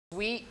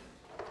Sweet.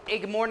 Hey,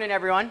 good morning,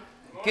 everyone.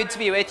 Good to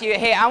be with you.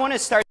 Hey, I want to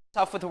start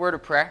off with a word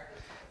of prayer.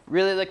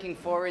 Really looking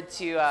forward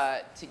to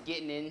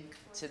getting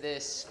into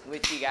this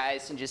with you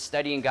guys and just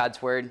studying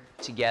God's Word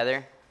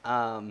together. It's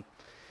going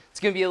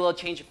to be a little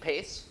change of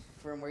pace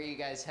from where you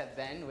guys have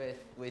been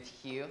with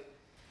Hugh.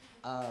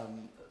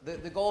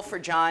 The goal for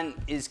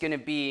John is going to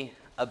be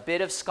a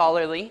bit of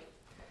scholarly,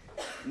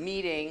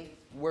 meeting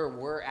where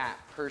we're at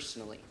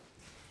personally.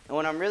 And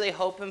what I'm really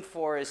hoping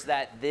for is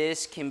that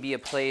this can be a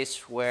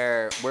place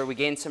where we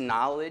gain some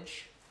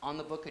knowledge on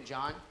the book of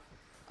John,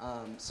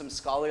 some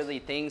scholarly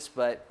things.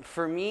 But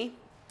for me,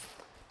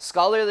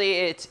 scholarly,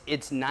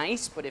 it's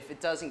nice, but if it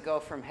doesn't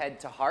go from head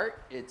to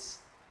heart, it's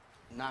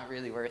not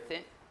really worth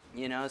it,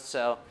 you know?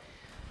 So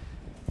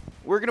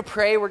we're going to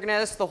pray. We're going to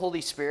ask the Holy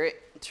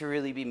Spirit to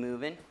really be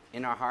moving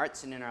in our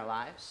hearts and in our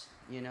lives.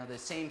 You know, the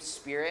same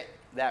Spirit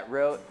that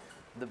wrote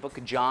the book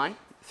of John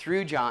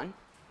through John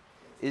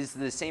is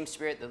the same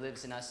Spirit that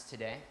lives in us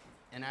today.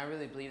 And I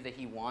really believe that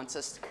He wants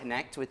us to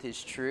connect with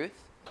His truth.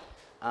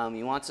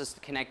 He wants us to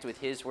connect with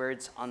His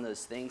words on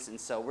those things.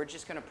 And so we're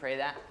just going to pray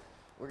that.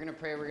 We're going to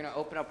pray. We're going to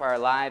open up our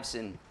lives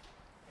and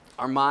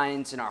our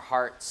minds and our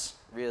hearts,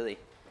 really,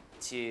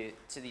 to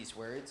these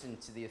words and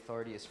to the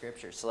authority of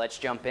Scripture. So let's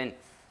jump in.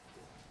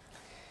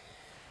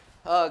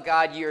 Oh,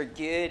 God, You're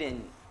good,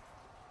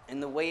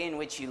 and the way in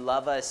which You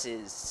love us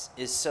is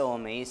so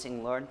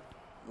amazing, Lord.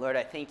 Lord,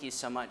 I thank You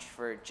so much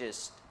for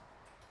just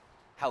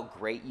how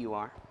great You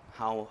are,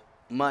 how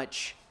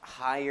much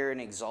higher and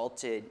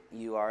exalted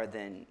You are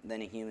than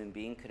a human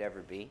being could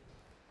ever be.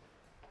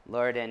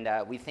 Lord, and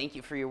we thank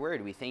You for Your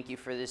word. We thank You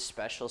for this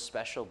special,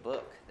 special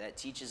book that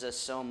teaches us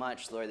so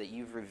much, Lord, that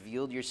You've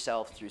revealed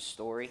Yourself through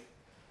story.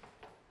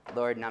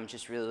 Lord, and I'm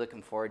just really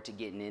looking forward to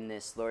getting in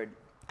this. Lord,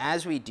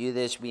 as we do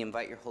this, we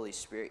invite Your Holy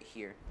Spirit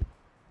here.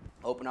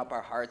 Open up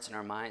our hearts and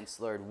our minds.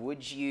 Lord,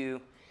 would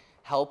You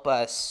help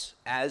us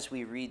as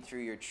we read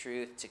through Your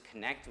truth to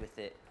connect with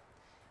it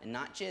and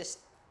not just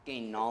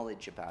gain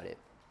knowledge about it,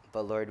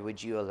 but Lord,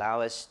 would You allow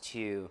it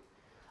to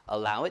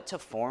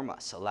form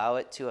us, allow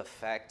it to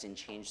affect and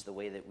change the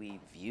way that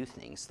we view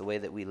things, the way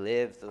that we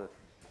live, the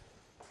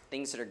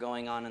things that are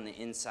going on the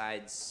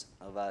insides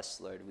of us,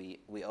 Lord.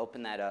 We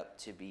open that up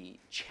to be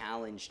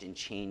challenged and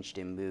changed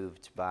and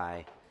moved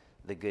by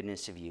the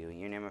goodness of You. In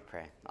Your name I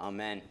pray.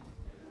 Amen.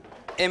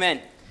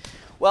 Amen.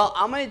 Well,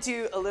 I'm going to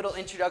do a little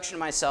introduction to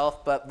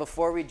myself, but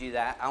before we do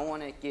that, I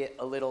want to get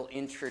a little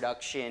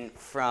introduction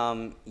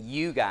from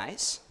you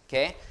guys,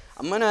 okay?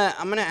 I'm gonna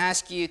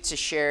ask you to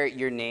share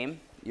your name,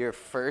 your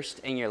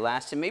first and your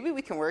last, and maybe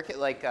we can work it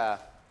like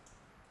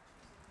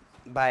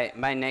by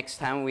next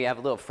time we have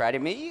a little Friday.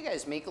 Maybe you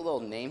guys make a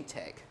little name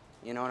tag.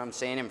 You know what I'm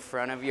saying? In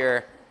front of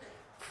your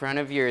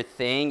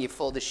thing, you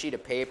fold a sheet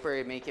of paper,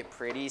 you make it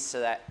pretty so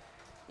that,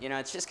 you know,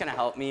 it's just gonna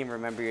help me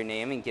remember your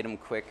name and get them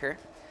quicker.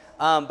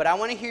 But I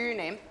want to hear your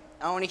name.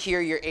 I want to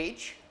hear your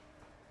age.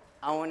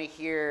 I want to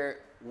hear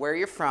where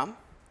you're from.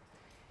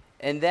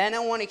 And then I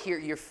want to hear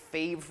your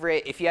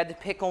favorite, if you had to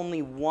pick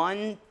only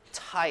one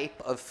type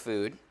of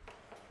food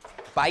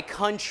by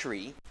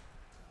country,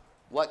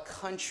 what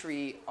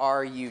country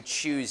are you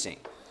choosing?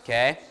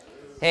 Okay?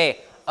 Hey,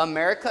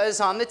 America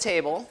is on the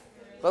table,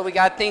 but we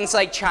got things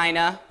like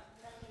China,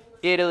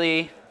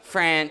 Italy,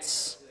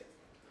 France,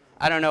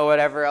 I don't know,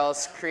 whatever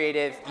else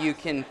creative you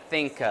can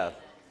think of.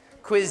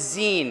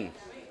 Cuisine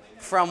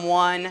from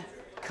one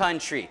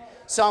country.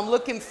 So I'm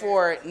looking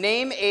for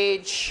name,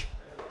 age,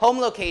 home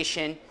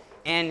location,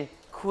 and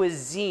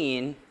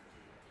cuisine,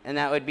 and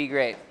that would be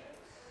great.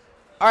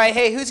 All right,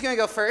 hey, who's going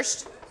to go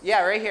first?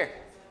 Yeah, right here.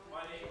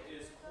 My name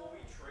is Colby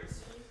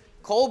Tracy.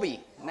 Colby,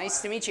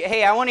 nice to meet you.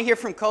 Hey, I want to hear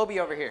from Colby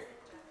over here.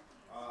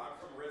 I'm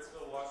from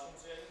Ritzville,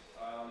 Washington.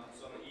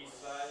 It's on the east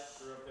side.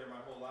 Grew up there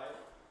my whole life.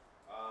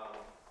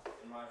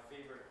 And my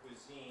favorite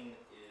cuisine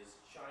is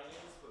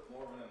Chinese, but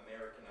more of an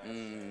Americanized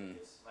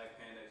Chinese. Like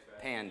Panda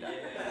Express. Panda.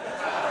 Yeah.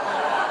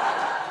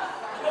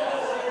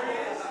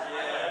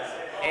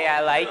 Hey,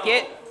 I like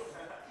it.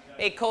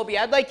 Hey, Colby,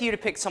 I'd like you to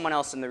pick someone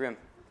else in the room.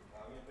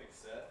 I'm going to pick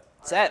Seth.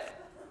 Seth.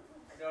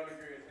 I don't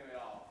agree with him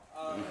at all.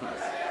 I'm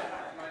Seth.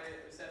 My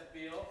name is Seth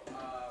Beal.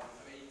 I'm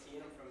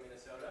 18. I'm from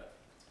Minnesota.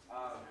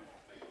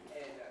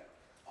 And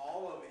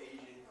all of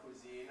Asian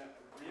cuisine,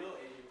 real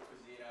Asian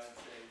cuisine, I would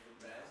say is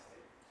the best.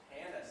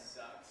 Panda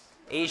sucks.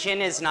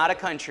 Asian is not a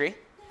country.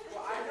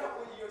 Well, I know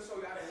what you so I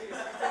think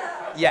it's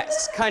country.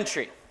 Yes,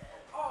 country.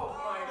 Oh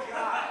my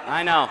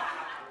God.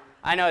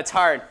 I know, it's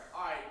hard.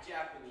 All right,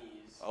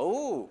 Japanese.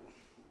 Oh,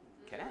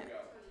 okay. There we go.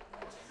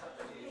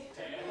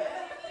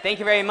 Thank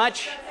you very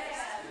much.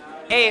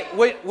 Hey,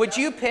 would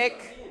you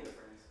pick?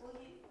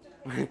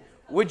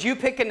 Would you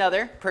pick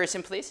another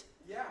person, please?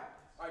 Yeah.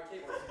 All right,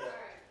 Kate, let's go.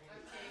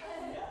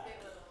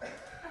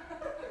 I'm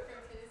from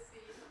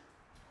Tennessee.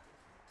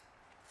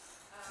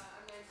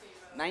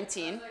 I'm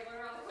 19. 19.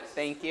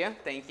 Thank you.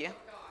 Thank you. Gosh,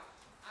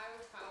 I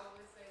would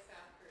probably say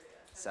South Korea.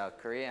 South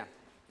Korea.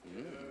 I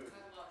love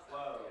South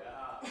Whoa,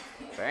 Korea.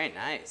 yeah. Very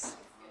nice.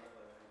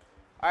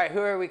 All right,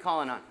 who are we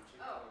calling on?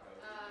 Oh,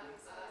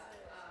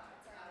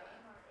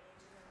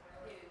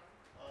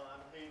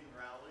 I'm Hayden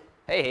Rowley.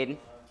 Hey, Hayden.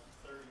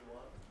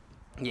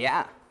 31.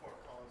 Yeah. Fort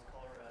Collins,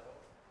 Colorado.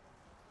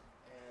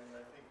 And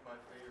I think my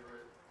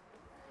favorite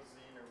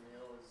cuisine or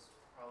meal is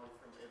probably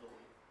from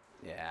Italy.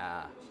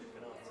 Yeah.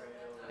 Chicken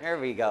Alfredo. There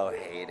we go,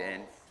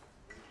 Hayden.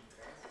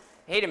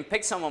 Hayden,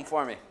 pick someone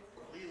for me.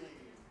 Lily.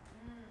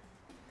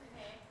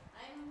 Okay,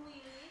 I'm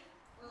Lily,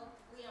 well,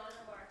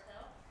 Leona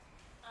Bartow.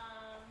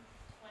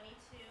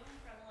 22, I'm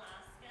from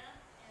Alaska,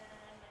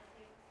 and my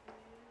favorite food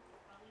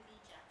would probably be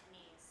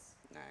Japanese.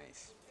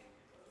 Nice.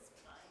 It's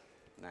fun.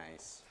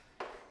 Nice.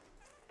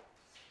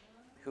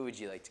 Who would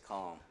you like to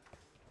call him?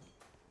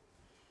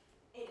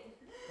 Aiden.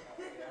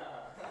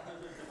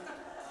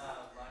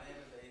 My name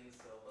is Aiden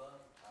Silva.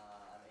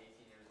 I'm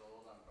 18 years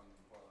old. I'm from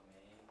Portland,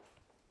 Maine.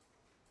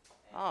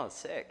 Oh,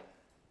 sick.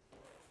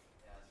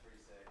 Yeah, it's pretty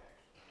sick,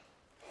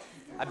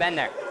 actually. I've been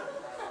there. I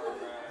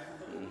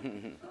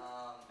think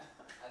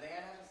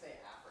I'd have to say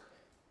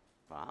African.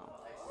 Wow.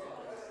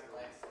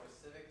 Like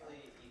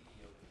specifically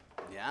Ethiopian.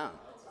 Yeah.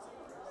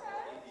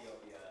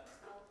 Ethiopia.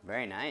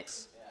 Very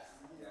nice.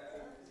 Yeah.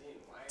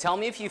 Tell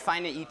me if you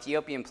find an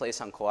Ethiopian place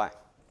on Kauai.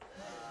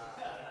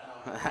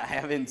 I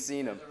haven't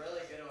seen them. There's a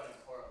really good one in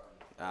Portland.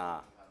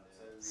 Ah, Come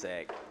to.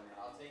 sick.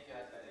 I'll take you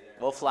out to dinner.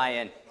 We'll fly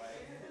in.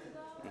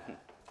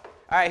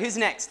 All right, who's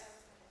next?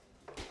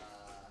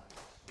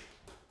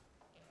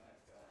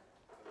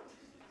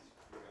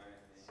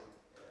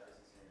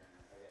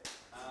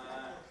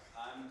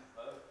 I'm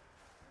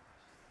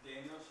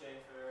Daniel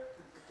Schaefer,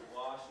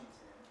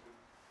 Washington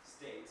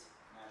State,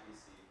 not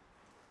DC.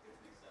 Gets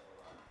mixed up a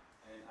lot.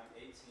 And I'm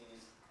 18,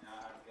 and I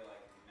have to go like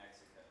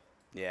Mexico.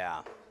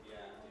 Yeah.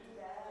 Yeah.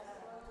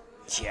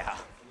 Yeah.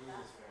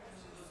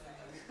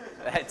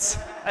 That's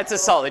a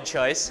solid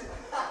choice.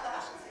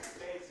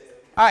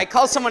 All right,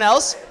 call someone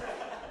else.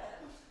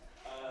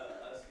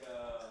 Let's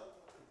go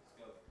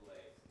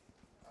Blake.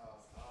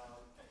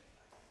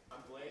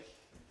 I'm Blake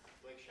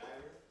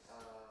Shire,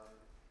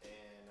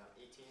 and I'm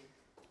 18.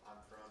 I'm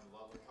from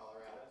Loveland,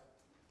 Colorado.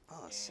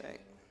 Oh,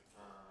 sick.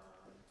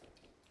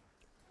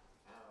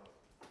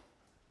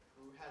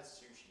 Who has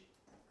sushi?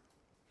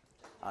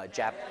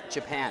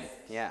 Japan.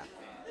 Yeah.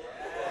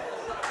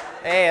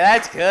 Hey,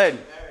 that's good.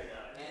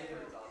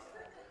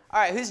 All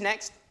right, who's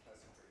next?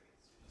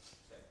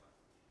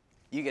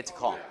 You get to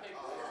call. My name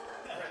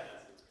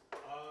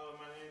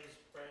is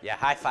Brent. Yeah,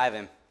 high five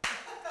him.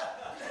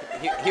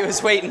 He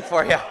was waiting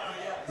for you.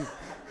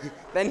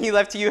 Then he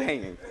left you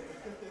hanging.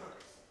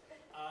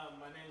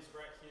 My name is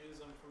Brett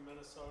Hughes. I'm from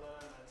Minnesota,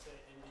 and I'd say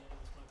Indian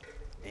is my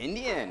favorite.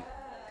 Indian.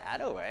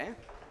 Attaway.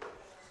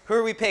 Who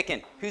are we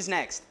picking? Who's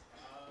next?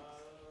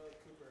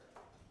 Cooper.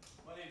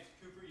 My name's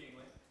Cooper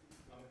Yingling.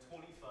 I'm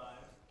 25.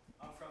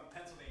 I'm from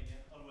Pennsylvania,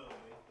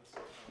 unwillingly, but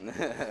still from.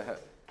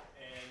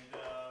 And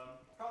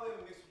probably a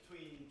mix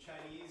between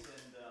Chinese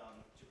and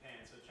Japan.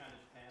 So China,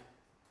 Japan.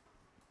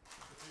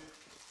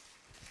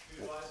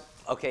 Food-wise.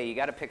 Okay, you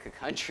got to pick a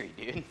country,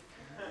 dude.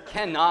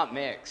 Cannot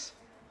mix.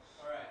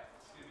 All right,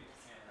 it's gonna be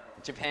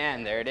Japan.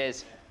 Japan, there it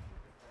is.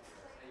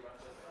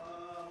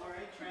 All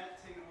right, Trent,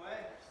 take it away.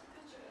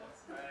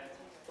 Alright,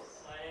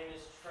 my name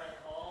is Trent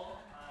Hall.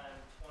 I'm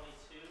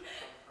 22. I'm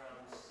from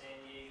San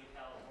Diego,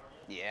 California.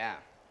 Yeah.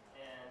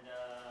 And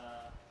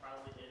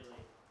probably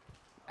Italy.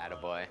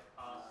 Attaboy.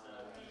 Pasta,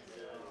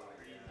 pizza,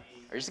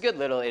 crazy. There's a good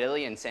little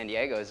Italy in San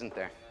Diego, isn't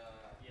there?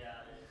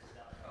 Yeah, it's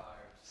down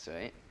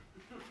Sweet.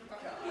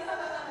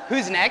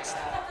 Who's next?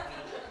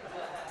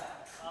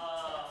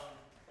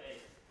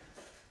 Faith.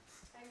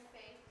 I'm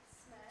Faith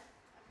Smith.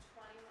 I'm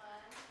 21.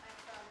 I'm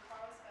from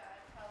Carlsbad,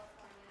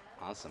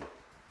 California. Awesome. And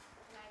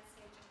I'd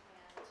say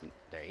Japan.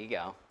 There you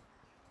go.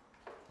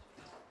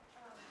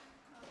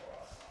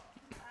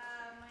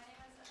 My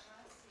name is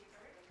Emma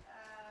Siebert.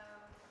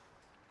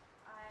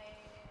 I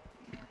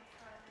am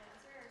from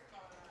Missouri,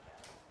 Colorado.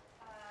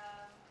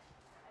 I'm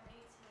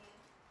 18.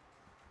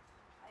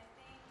 I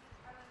think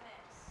I'm a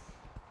mix.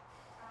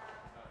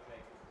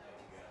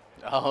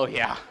 Oh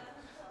yeah.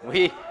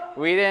 We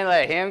didn't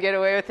let him get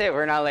away with it.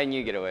 We're not letting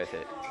you get away with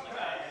it.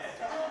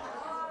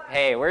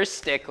 Hey, we're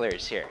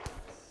sticklers here.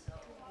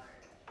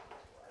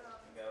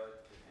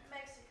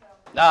 Mexico.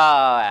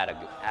 Oh,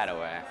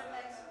 attaway.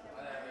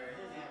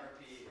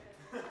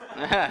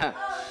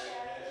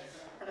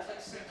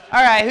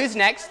 All right, who's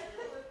next?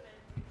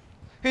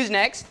 Who's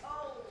next?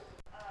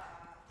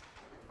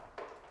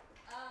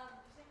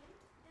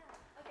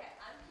 Okay,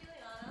 I'm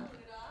Juliana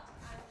Ludoff.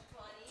 I'm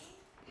 20,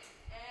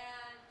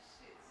 and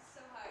shoot, this is so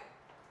hard.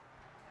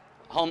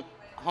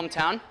 Hometown?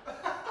 I'm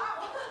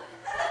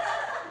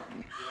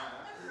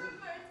from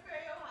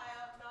Martinsbury,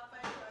 Ohio, not by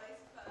choice,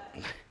 but I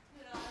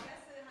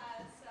guess it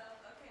has some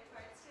okay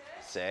parts to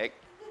it. Sick.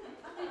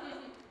 And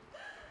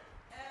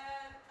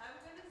I'm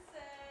gonna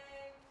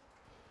say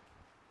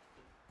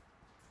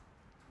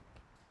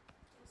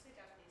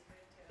Japanese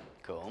food too.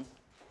 Cool.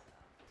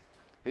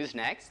 Who's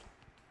next?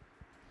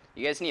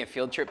 You guys need a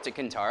field trip to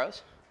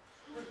Kintaro's?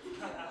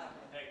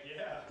 Heck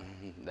yeah.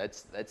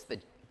 That's the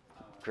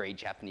great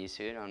Japanese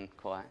food on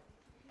Kauai.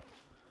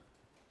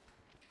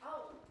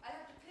 Oh, I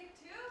have to pick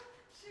two?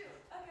 Shoot,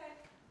 okay.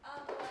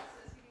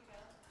 Alexis, you can go.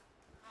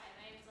 Hi,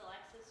 my name is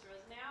Alexis Rose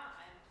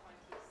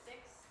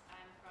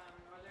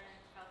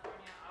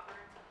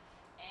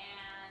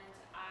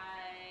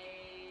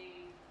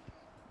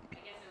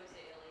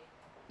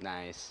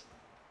Nice.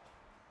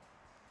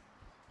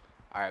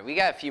 All right, we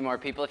got a few more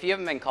people. If you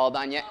haven't been called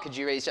on yet, could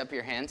you raise up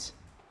your hands?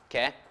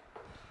 Okay.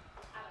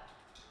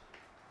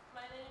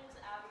 My name's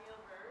Abigail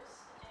Verse,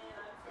 and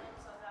I'm from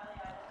Sun Valley,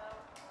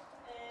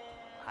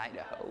 Idaho. And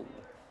Idaho. my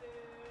favorite food,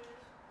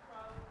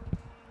 probably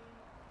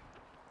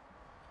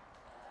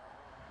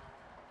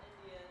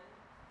Indian.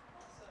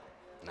 Also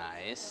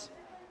Indian. Nice.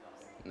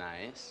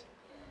 Nice.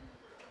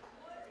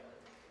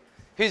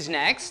 Who's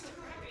next?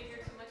 We hear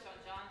too much on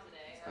John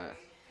today. Are we?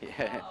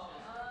 Yeah.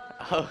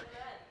 Oh,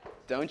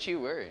 don't you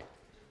worry.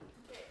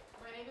 Okay,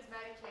 my name is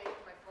Maddie Kate.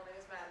 My full name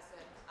is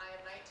Madison. I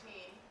am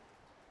 19.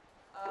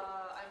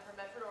 I'm from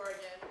Medford,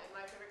 Oregon, and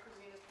my favorite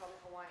cuisine is probably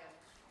Hawaiian.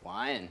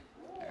 Hawaiian.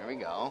 There we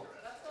go.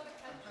 That's not a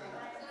country.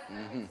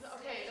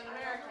 Okay, it's an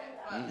American,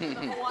 but the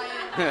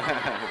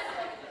Hawaiian.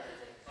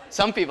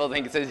 Some people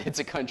think it's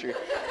a country.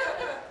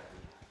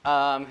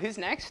 Who's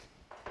next?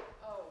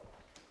 Oh,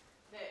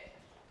 Nick.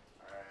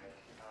 Alright,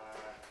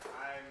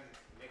 I'm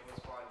Nicholas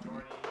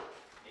Bongiorni,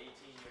 18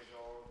 years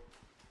old,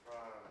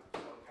 from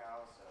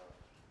SoCal, so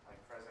like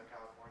Fresno,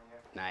 California.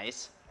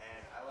 Nice.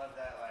 And I love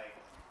that like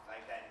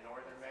that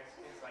northern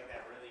Mexicans, like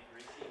that really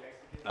greasy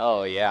Mexican.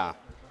 Oh, yeah.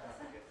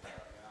 Good stuff.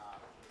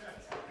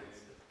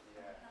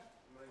 Yeah.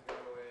 I'm gonna go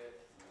with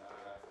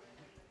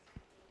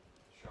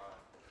Sean.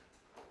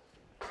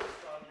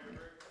 Sean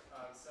Hubert,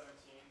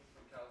 17,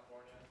 from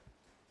California,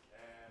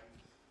 and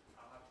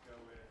I'll have to go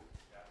with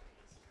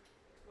Japanese.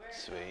 Where?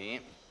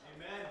 Sweet.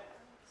 Amen.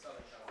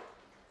 Southern California.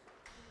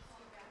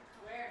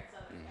 Where in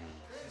Southern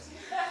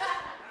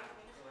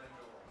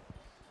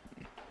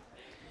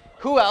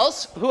Who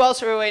else? Who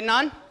else are we waiting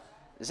on?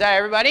 Is that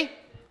everybody?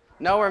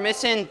 No, we're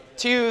missing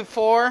 2,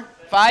 4,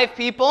 5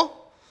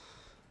 people.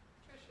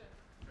 Trisha.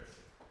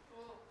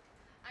 Cool.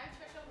 I'm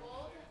Trisha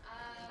Wold.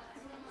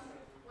 I'm from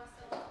West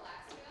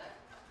Alaska, and I have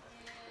to go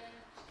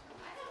with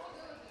America. I love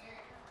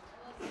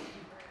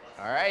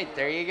America. All right,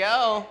 there you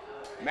go.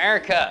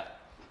 America. Oh,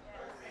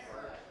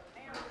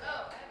 I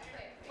have to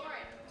say,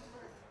 Lauren.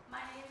 My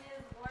name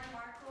is Lauren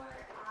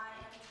Marcourt. I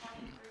am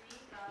 23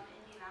 from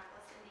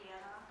Indianapolis,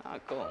 Indiana. Oh,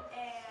 cool.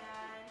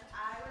 And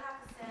I would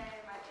have to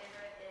say my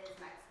favorite is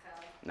Mexico.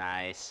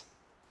 Nice.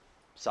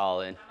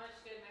 Solid. How much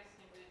good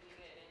Mexican food do you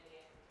get in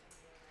Indiana?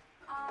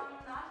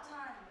 Not a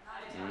ton.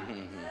 Not a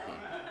ton.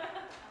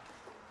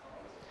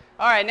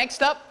 All right,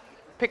 next up,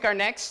 pick our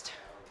next.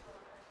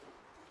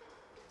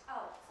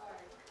 Oh,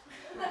 sorry.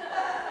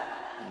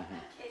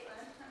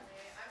 Caitlin.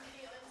 I'm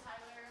Caitlin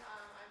Tyler.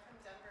 I'm from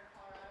Denver,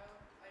 Colorado,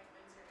 like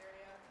Windsor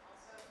area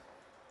also.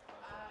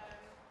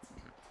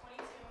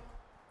 22.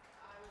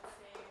 I would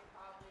say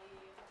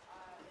probably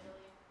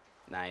Italy.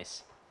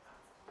 Nice.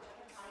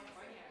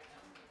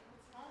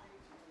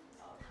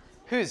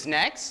 Who's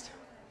next?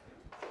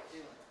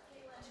 Who's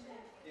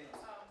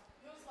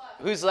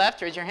left? Who's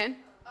left? Raise your hand.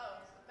 Oh,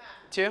 Matt.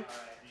 2. I don't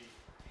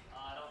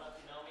know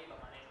if you know me, but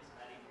my name is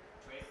Maddie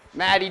Drake.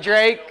 Maddie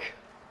Drake.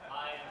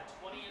 I am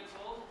 20 years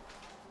old.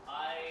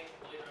 I,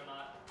 believe it or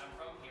not, I'm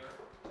from here.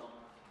 Don't know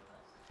if you know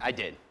that. I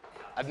did.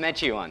 I've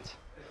met you once.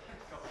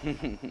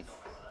 And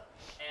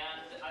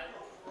I'm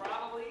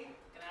probably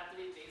gonna have to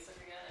be basic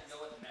again and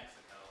go with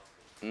Mexico.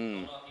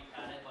 Don't know if you've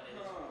had it, but it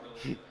is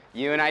really good.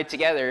 You and I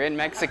together in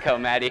Mexico,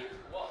 Maddie.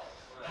 Whoa.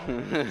 Okay. Did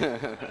you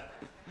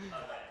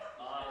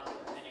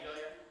go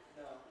yet?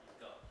 No.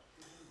 Go.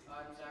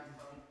 I'm Zach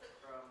from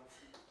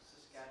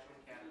Saskatchewan,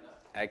 Canada.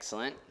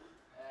 Excellent.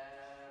 I'm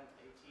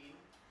 18,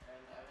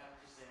 and I'd have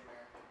to say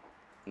American.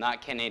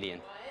 Not Canadian.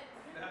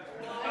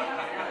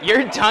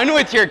 You're done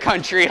with your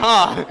country,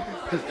 huh?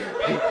 Canadian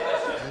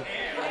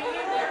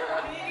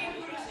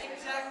food is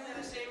exactly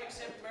the same,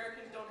 except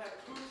Americans don't have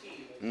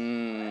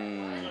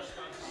poutine.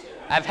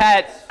 I've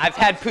had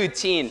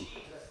poutine It's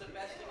the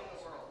best thing in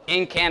the world.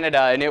 in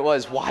Canada, and it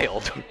was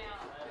wild.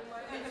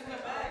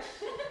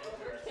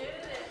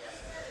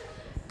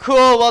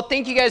 Cool. Well,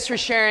 thank you guys for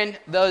sharing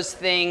those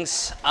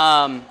things.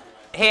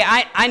 Hey,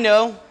 I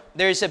know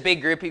there's a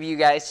big group of you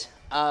guys,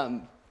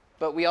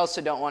 but we also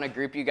don't want to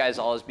group you guys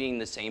all as being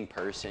the same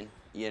person,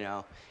 you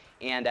know.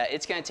 And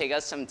it's going to take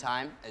us some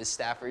time as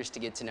staffers to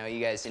get to know you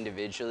guys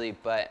individually,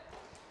 but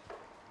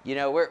you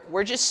know,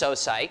 we're just so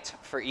psyched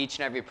for each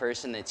and every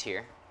person that's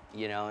here,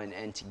 you know,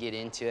 and to get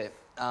into it.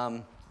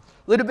 A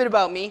little bit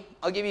about me.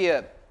 I'll give you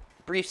a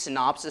brief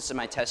synopsis of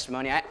my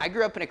testimony. I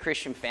grew up in a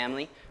Christian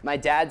family. My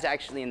dad's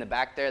actually in the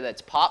back there.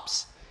 That's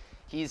Pops.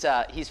 He's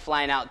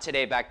flying out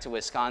today back to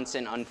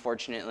Wisconsin,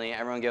 unfortunately.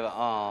 Everyone give a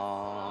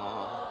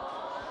aww.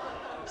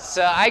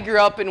 So I grew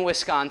up in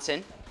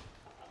Wisconsin,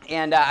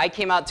 and I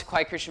came out to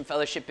Quiet Christian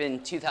Fellowship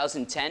in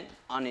 2010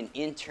 on an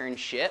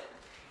internship,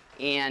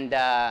 and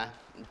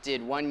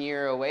did 1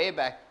 year away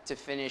back to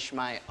finish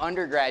my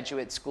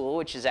undergraduate school,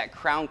 which is at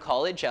Crown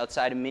College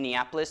outside of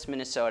Minneapolis,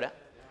 Minnesota.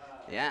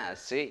 Yeah,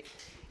 sweet.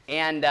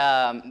 And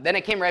then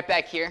I came right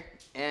back here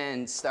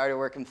and started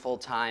working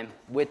full-time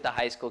with the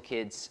high school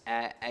kids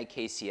at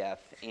KCF.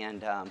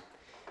 And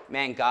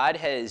man, God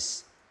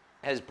has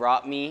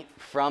brought me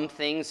from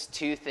things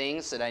to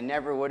things that I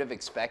never would have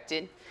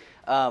expected.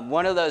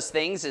 One of those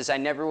things is I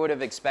never would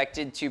have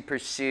expected to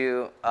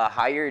pursue a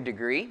higher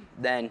degree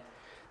than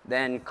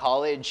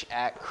college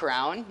at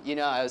Crown. You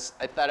know, I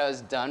thought I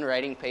was done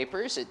writing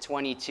papers at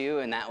 22,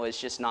 and that was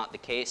just not the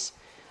case.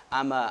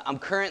 I'm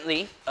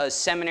currently a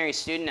seminary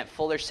student at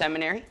Fuller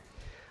Seminary.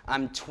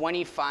 I'm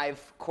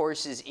 25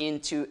 courses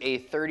into a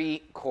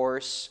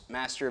 30-course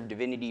Master of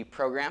Divinity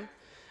program.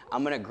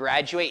 I'm going to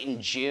graduate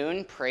in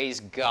June, praise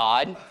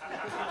God,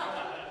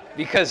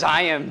 because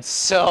I am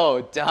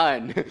so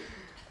done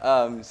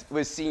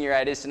with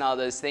senioritis and all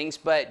those things.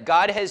 But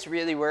God has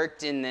really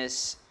worked in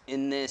this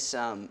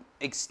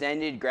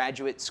extended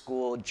graduate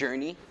school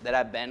journey that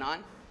I've been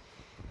on.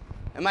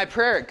 And my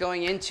prayer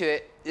going into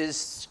it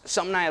is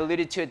something I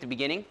alluded to at the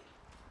beginning,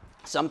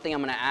 something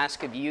I'm going to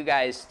ask of you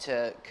guys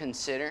to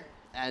consider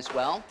as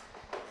well,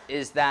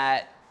 is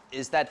that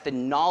the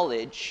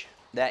knowledge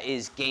that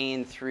is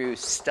gained through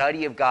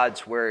study of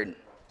God's Word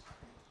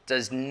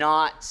does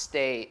not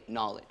stay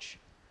knowledge,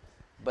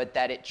 but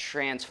that it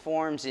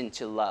transforms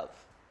into love.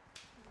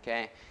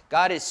 Okay?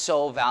 God is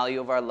so value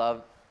of our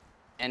love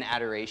and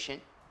adoration.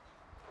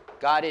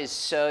 God is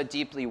so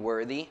deeply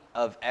worthy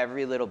of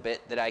every little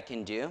bit that I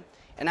can do.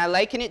 And I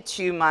liken it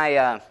to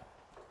my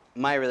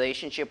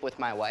relationship with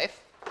my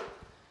wife.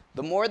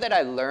 The more that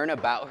I learn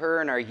about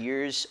her in our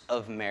years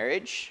of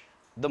marriage,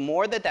 the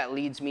more that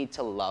leads me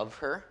to love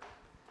her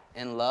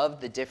and love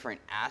the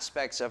different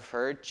aspects of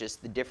her,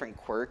 just the different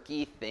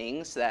quirky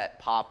things that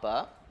pop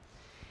up.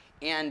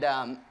 And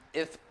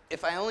if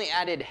I only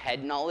added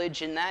head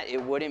knowledge in that,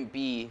 it wouldn't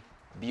be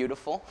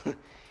beautiful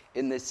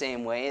in the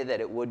same way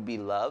that it would be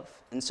love.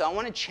 And so I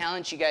want to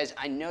challenge you guys.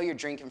 I know you're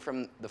drinking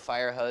from the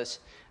fire hose.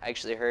 I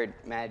actually heard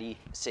Maddie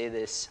say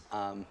this.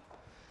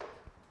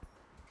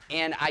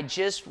 And I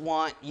just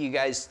want you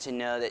guys to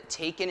know that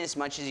take in as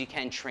much as you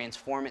can,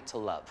 transform it to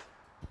love.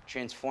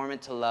 Transform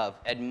it to love.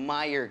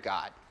 Admire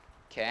God,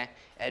 okay?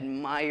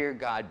 Admire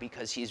God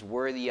because he's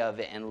worthy of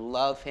it, and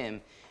love him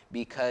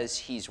because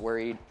he's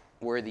worthy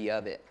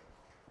of it.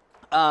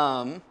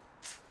 I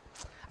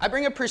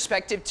bring a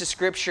perspective to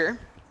Scripture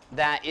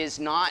that is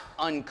not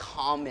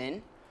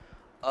uncommon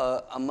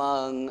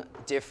among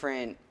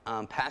different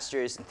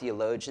pastors and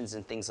theologians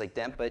and things like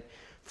that. But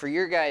for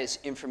your guys'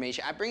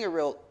 information, I bring a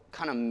real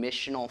kind of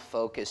missional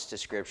focus to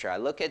Scripture. I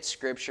look at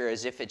Scripture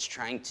as if it's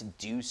trying to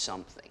do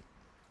something.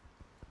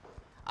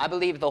 I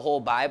believe the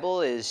whole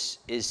Bible is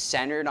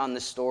centered on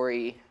the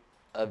story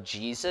of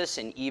Jesus,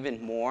 and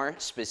even more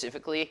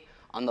specifically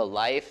on the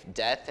life,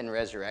 death, and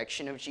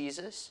resurrection of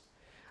Jesus.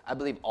 I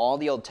believe all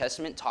the Old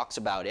Testament talks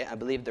about it. I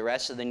believe the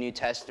rest of the New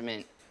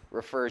Testament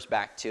refers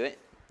back to it.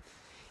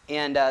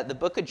 And the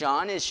book of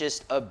John is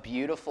just a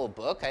beautiful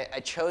book. I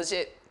chose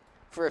it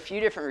for a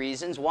few different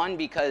reasons. One,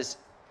 because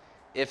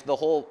if the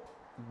whole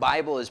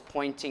Bible is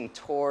pointing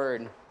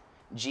toward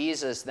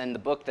Jesus, then the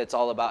book that's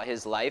all about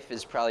his life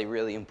is probably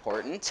really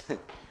important.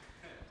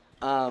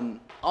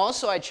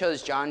 Also, I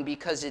chose John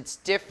because it's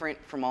different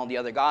from all the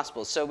other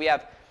Gospels. So we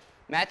have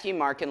Matthew,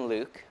 Mark, and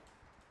Luke.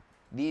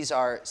 These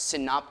are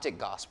synoptic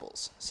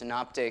Gospels.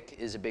 Synoptic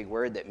is a big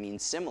word that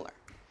means similar.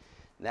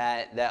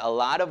 That a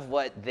lot of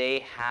what they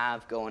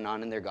have going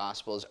on in their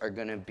Gospels are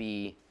going to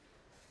be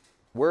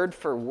word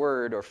for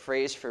word or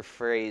phrase for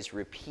phrase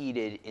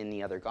repeated in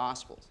the other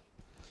Gospels.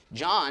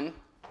 John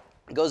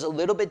goes a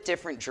little bit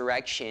different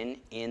direction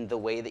in the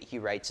way that he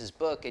writes his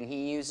book, and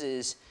he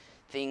uses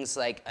things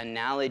like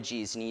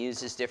analogies, and he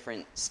uses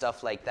different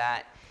stuff like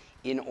that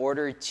in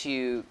order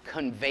to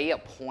convey a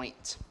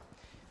point.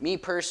 Me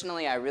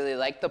personally, I really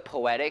like the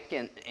poetic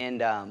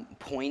and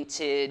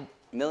pointed,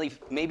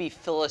 maybe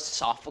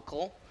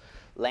philosophical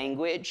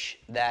language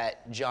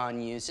that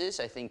John uses.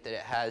 I think that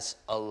it has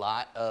a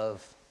lot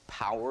of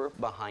power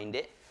behind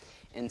it.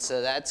 And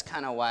so that's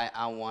kind of why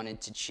I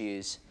wanted to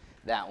choose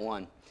that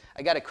one.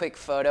 I got a quick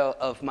photo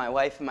of my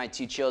wife and my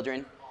two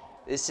children.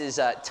 This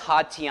is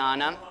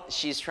Tatiana.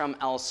 She's from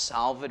El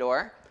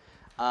Salvador.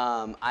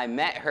 I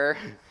met her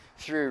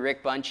through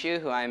Rick Bunchu,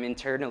 who I'm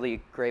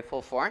eternally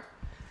grateful for.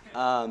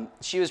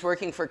 She was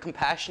working for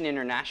Compassion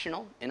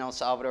International in El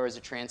Salvador as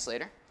a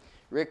translator.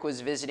 Rick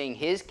was visiting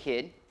his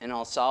kid in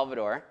El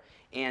Salvador,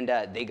 and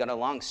they got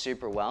along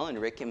super well, and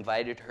Rick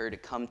invited her to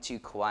come to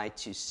Kauai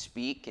to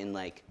speak in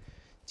like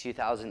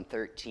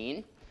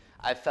 2013.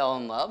 I fell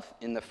in love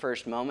in the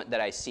first moment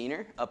that I seen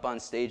her up on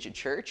stage at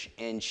church,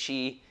 and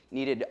she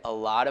needed a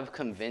lot of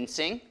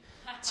convincing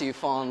to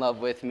fall in love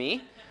with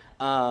me.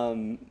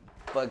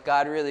 But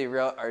God really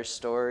wrote our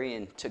story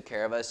and took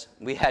care of us.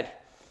 We had,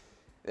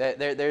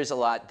 there's a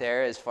lot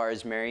there as far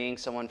as marrying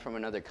someone from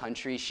another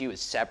country. She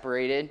was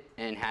separated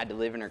and had to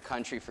live in her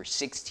country for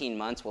 16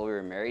 months while we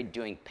were married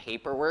doing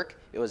paperwork.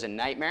 It was a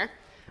nightmare.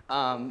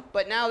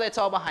 But now that's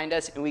all behind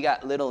us, and we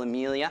got little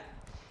Amelia,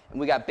 and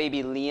we got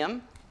baby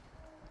Liam.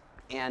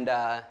 And,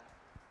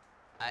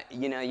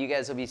 you know, you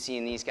guys will be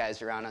seeing these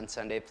guys around on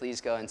Sunday.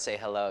 Please go and say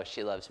hello.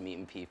 She loves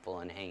meeting people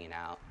and hanging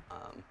out.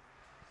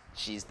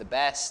 She's the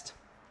best.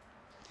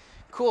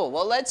 Cool.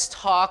 Well, let's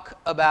talk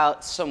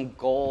about some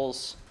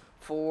goals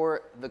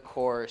for the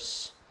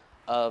course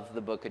of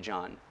the book of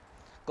John.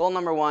 Goal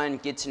number one,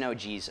 get to know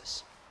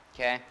Jesus,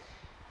 okay?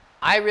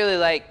 I really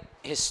like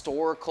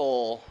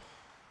historical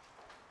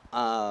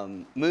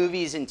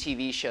movies and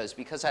TV shows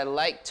because I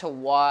like to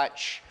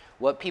watch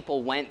what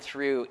people went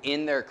through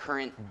in their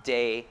current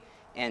day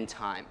and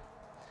time.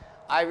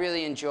 I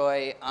really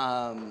enjoy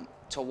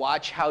to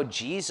watch how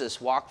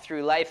Jesus walked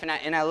through life,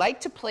 and I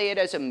like to play it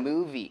as a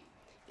movie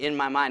in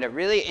my mind. I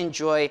really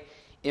enjoy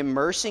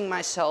immersing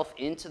myself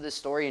into the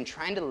story and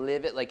trying to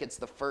live it like it's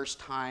the first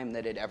time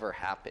that it ever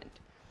happened.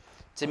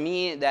 To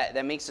me,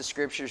 that makes the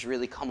scriptures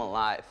really come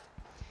alive.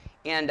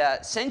 And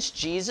since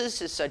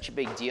Jesus is such a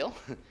big deal,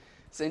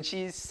 since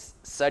he's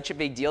such a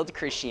big deal to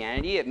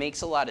Christianity, it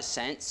makes a lot of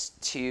sense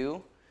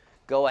to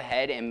go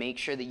ahead and make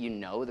sure that you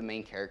know the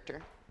main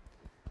character.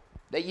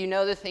 That you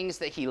know the things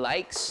that he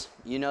likes,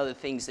 you know the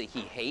things that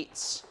he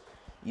hates,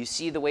 you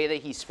see the way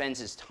that he spends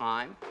his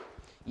time.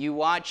 You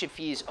watch if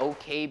he's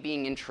okay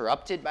being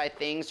interrupted by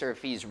things or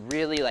if he's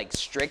really like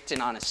strict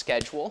and on a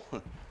schedule.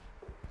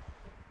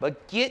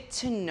 But get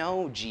to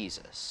know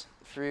Jesus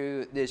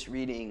through this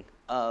reading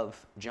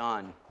of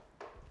John.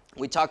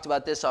 We talked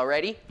about this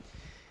already.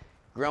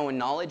 Grow in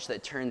knowledge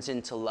that turns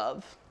into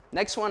love.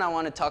 Next one I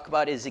want to talk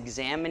about is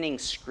examining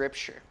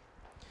Scripture.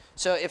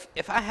 So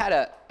if I had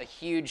a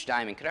huge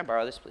diamond, could I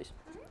borrow this, please?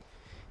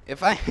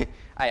 If I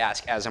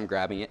ask as I'm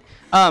grabbing it.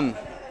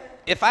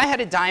 If I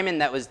had a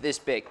diamond that was this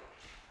big,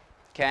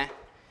 okay,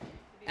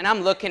 and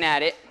I'm looking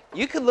at it,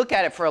 you could look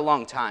at it for a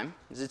long time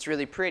because it's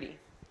really pretty.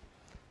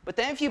 But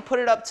then if you put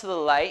it up to the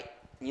light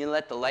and you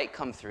let the light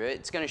come through it,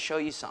 it's going to show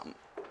you something.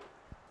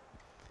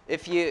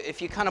 If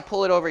you kind of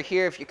pull it over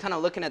here, if you're kind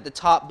of looking at the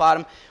top,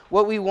 bottom,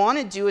 what we want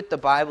to do with the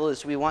Bible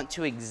is we want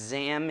to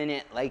examine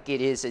it like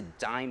it is a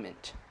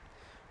diamond.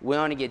 We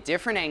want to get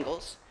different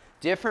angles,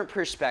 different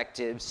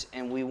perspectives,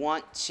 and we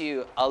want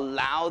to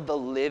allow the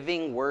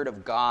living Word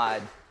of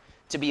God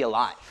to be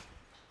alive,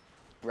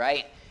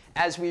 right?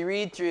 As we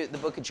read through the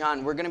book of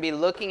John, we're going to be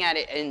looking at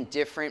it in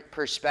different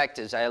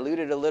perspectives. I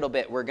alluded a little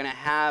bit. We're going to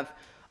have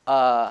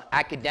an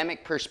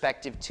academic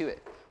perspective to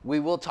it.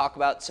 We will talk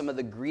about some of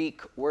the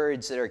Greek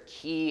words that are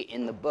key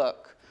in the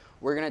book.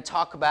 We're going to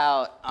talk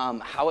about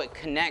how it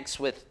connects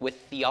with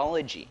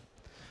theology.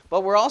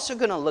 But we're also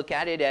going to look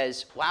at it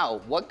as,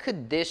 wow, what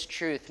could this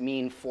truth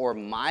mean for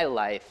my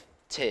life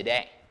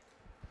today?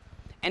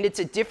 And it's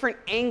a different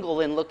angle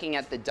in looking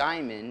at the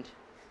diamond,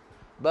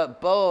 but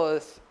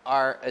both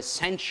are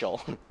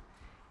essential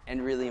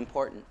and really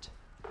important.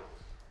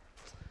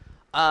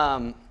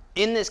 In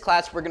this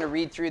class, we're going to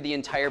read through the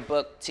entire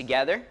book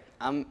together.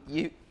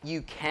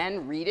 You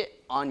can read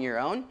it on your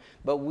own,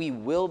 but we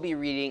will be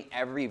reading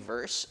every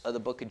verse of the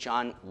book of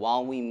John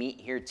while we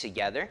meet here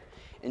together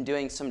and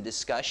doing some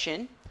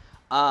discussion.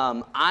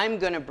 I'm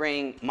going to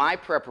bring my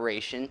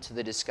preparation to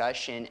the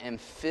discussion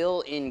and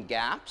fill in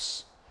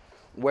gaps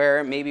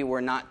where maybe we're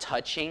not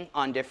touching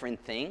on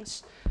different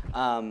things.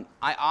 I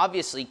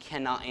obviously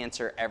cannot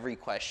answer every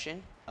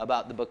question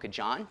about the book of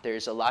John.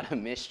 There's a lot of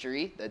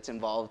mystery that's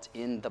involved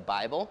in the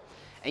Bible.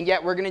 And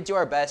yet we're going to do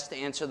our best to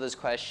answer those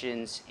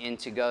questions and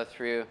to go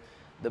through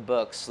the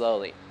book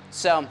slowly.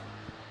 So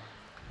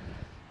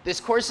this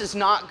course is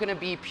not going to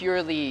be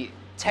purely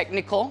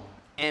technical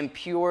and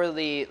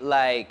purely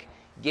like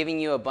giving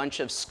you a bunch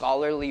of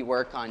scholarly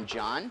work on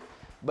John,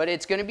 but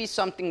it's going to be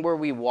something where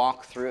we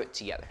walk through it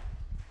together.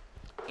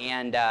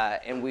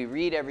 And we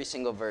read every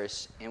single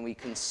verse and we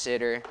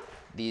consider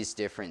these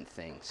different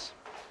things.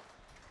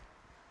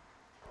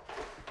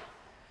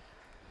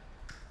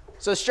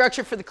 So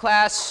structure for the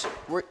class,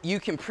 you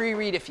can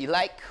pre-read if you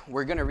like.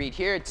 We're going to read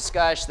here,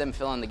 discuss, then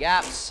fill in the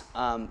gaps.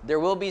 There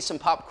will be some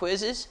pop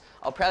quizzes.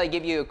 I'll probably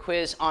give you a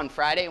quiz on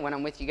Friday when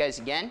I'm with you guys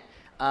again.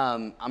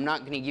 I'm not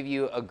going to give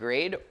you a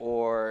grade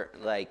or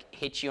like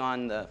hit you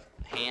on the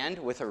hand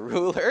with a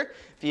ruler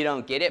if you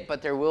don't get it,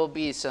 but there will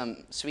be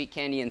some sweet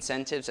candy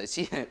incentives. I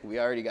see that we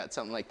already got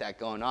something like that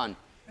going on.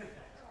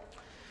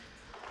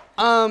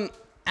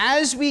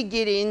 As we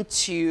get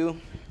into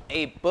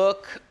a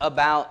book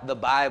about the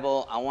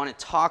Bible, I want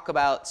to talk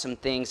about some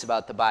things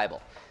about the Bible.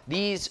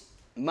 These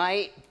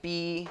might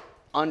be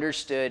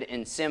understood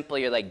and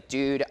simply you're like,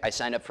 dude, I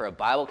signed up for a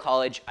Bible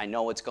college. I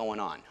know what's going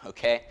on,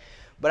 okay?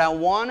 But I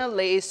want to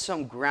lay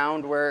some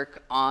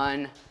groundwork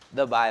on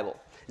the Bible.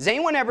 Does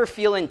anyone ever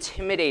feel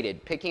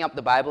intimidated picking up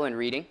the Bible and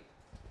reading?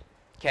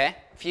 Okay,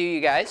 a few of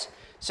you guys.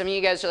 Some of you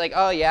guys are like,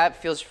 oh yeah, it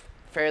feels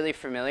fairly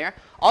familiar.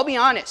 I'll be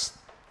honest.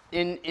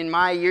 In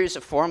my years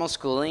of formal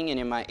schooling and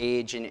in my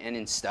age and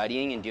in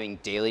studying and doing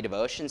daily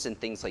devotions and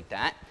things like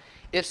that,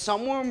 if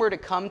someone were to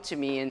come to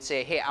me and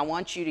say, hey, I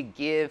want you to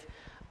give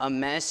a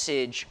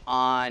message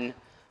on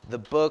the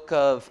book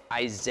of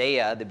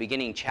Isaiah, the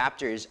beginning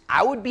chapters,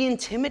 I would be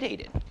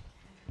intimidated.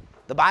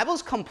 The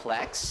Bible's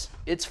complex.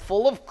 It's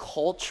full of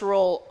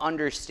cultural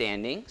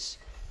understandings.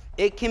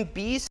 It can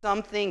be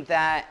something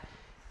that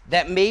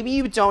maybe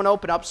you don't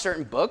open up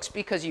certain books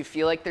because you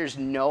feel like there's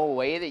no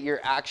way that you're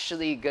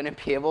actually going to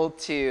be able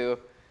to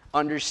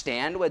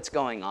understand what's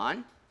going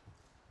on.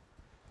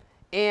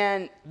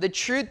 And the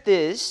truth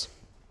is,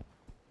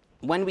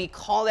 when we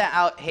call that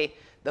out, hey,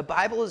 the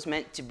Bible is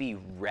meant to be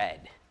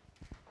read.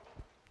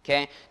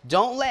 Okay?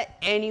 Don't let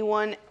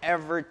anyone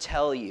ever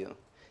tell you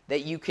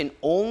that you can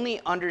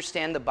only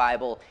understand the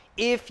Bible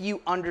if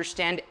you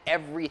understand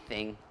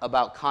everything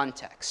about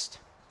context.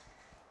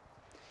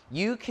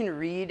 You can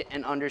read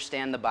and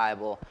understand the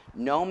Bible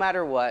no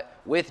matter what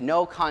with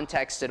no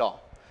context at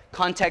all.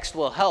 Context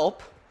will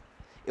help.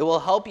 It will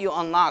help you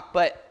unlock,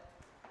 but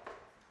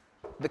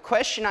the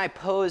question I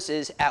pose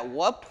is, at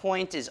what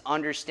point is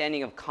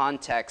understanding of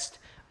context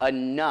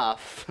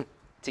enough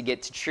to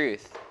get to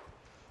truth?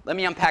 Let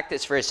me unpack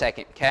this for a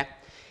second, okay?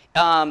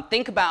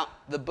 Think about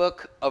the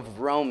book of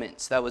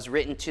Romans that was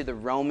written to the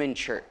Roman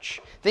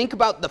church. Think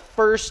about the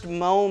first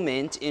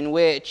moment in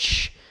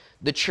which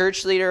the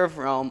church leader of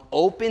Rome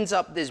opens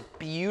up this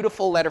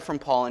beautiful letter from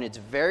Paul, and it's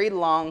very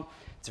long,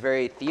 it's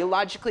very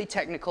theologically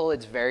technical,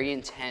 it's very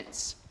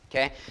intense.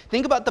 Okay?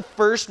 Think about the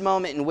first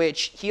moment in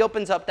which he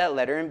opens up that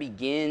letter and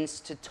begins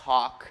to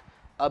talk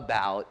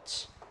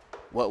about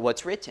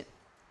what's written.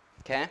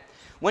 Okay?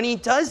 When he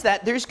does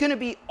that, there's going to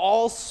be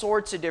all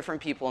sorts of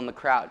different people in the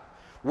crowd.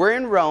 We're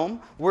in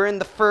Rome. We're in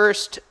the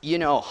first,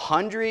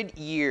 100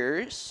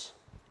 years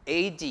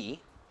AD.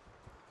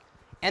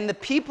 And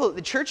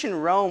the church in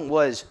Rome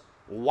was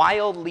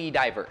wildly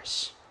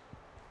diverse.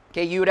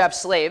 Okay, you would have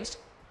slaves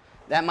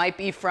that might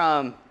be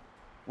from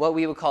what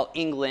we would call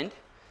England.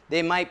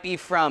 They might be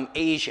from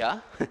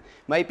Asia,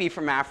 might be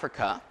from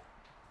Africa,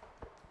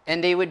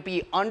 and they would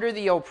be under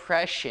the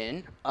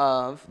oppression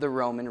of the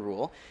Roman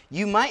rule.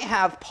 You might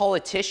have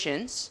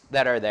politicians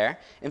that are there.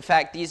 In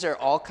fact, these are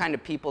all kind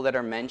of people that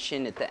are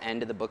mentioned at the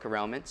end of the book of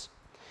Romans.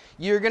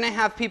 You're going to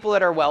have people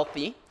that are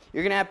wealthy.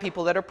 You're going to have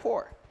people that are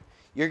poor.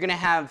 You're going to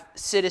have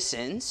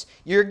citizens.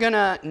 You're going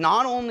to,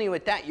 not only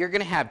with that, you're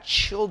going to have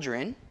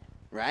children,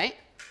 right?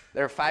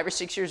 That are 5 or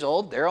 6 years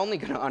old. They're only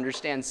going to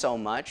understand so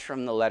much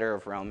from the letter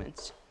of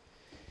Romans.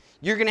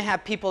 You're going to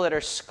have people that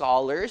are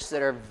scholars,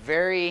 that are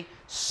very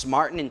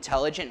smart and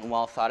intelligent and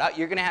well thought out.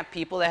 You're going to have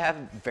people that have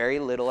very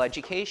little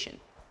education.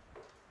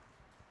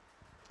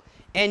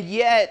 And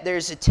yet,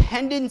 there's a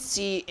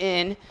tendency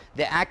in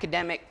the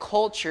academic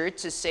culture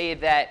to say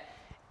that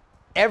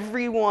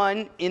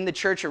everyone in the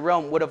Church of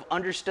Rome would have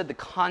understood the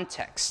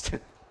context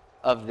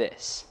of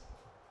this.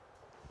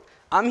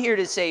 I'm here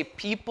to say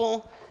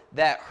people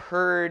that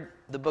heard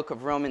the book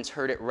of Romans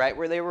heard it right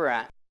where they were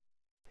at.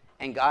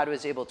 And God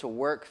was able to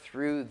work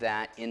through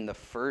that in the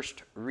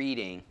first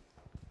reading,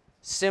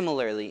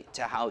 similarly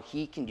to how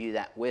he can do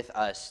that with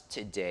us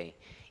today,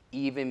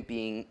 even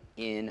being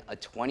in a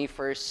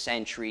 21st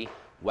century,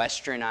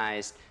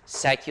 westernized,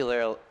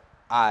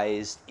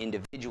 secularized,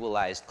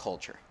 individualized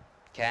culture.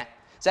 Okay?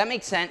 Does that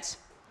make sense?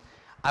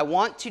 I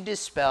want to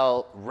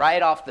dispel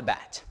right off the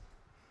bat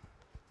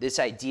this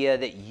idea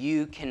that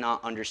you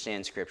cannot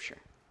understand Scripture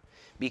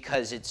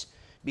because it's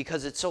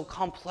so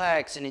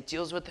complex and it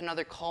deals with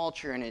another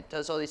culture and it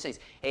does all these things.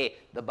 Hey,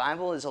 the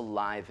Bible is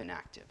alive and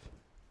active.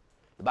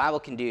 The Bible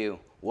can do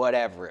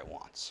whatever it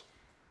wants.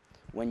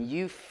 When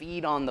you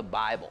feed on the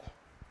Bible,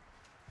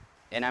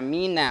 and I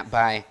mean that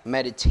by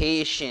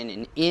meditation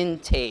and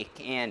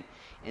intake and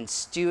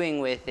stewing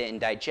with it and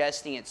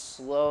digesting it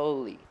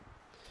slowly,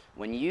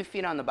 when you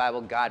feed on the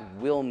Bible, God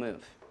will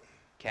move.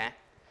 Okay?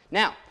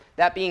 Now,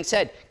 that being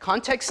said,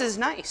 context is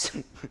nice.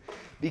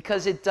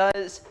 Because it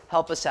does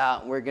help us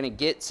out. We're going to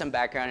get some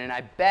background. And I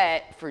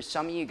bet for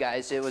some of you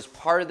guys, it was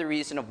part of the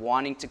reason of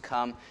wanting to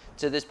come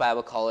to this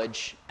Bible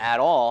college at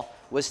all,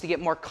 was to get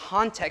more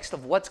context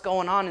of what's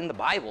going on in the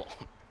Bible,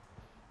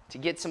 to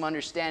get some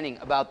understanding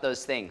about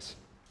those things.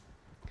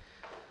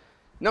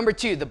 Number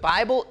 2, the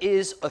Bible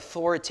is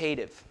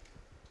authoritative.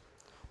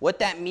 What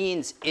that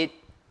means, it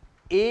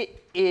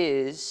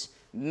is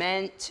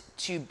meant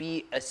to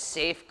be a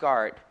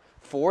safeguard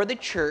for the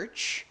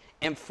church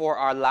and for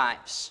our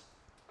lives.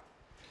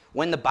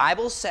 When the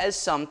Bible says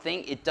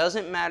something, it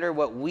doesn't matter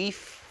what we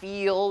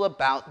feel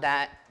about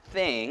that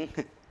thing.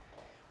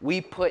 We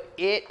put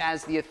it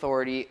as the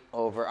authority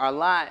over our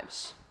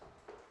lives.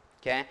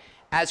 Okay?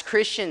 As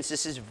Christians,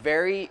 this is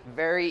very,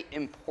 very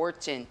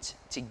important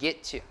to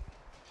get to.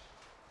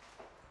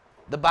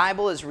 The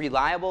Bible is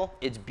reliable,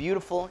 it's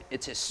beautiful,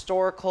 it's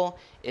historical,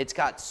 it's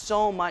got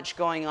so much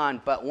going on.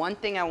 But one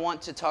thing I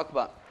want to talk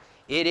about,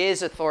 it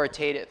is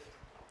authoritative.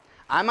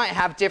 I might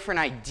have different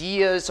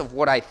ideas of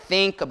what I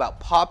think about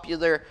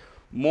popular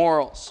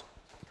morals.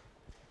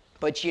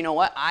 But you know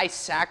what? I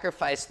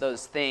sacrifice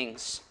those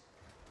things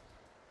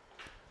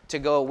to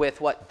go with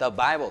what the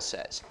Bible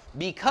says.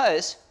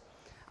 Because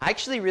I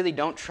actually really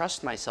don't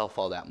trust myself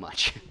all that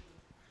much.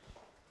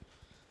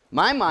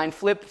 My mind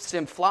flips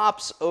and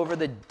flops over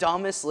the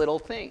dumbest little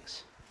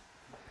things.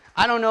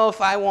 I don't know if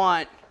I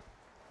want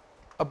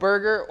a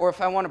burger or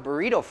if I want a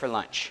burrito for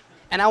lunch.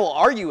 And I will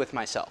argue with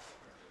myself.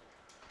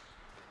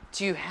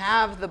 To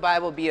have the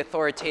Bible be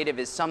authoritative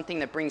is something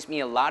that brings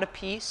me a lot of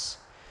peace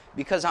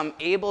because I'm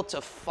able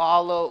to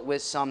follow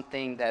with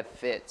something that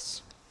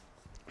fits.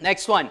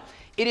 Next one,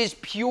 it is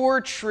pure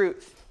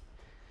truth.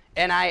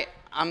 And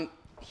I'm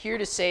here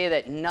to say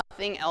that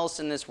nothing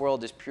else in this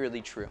world is purely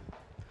true.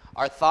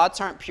 Our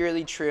thoughts aren't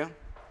purely true.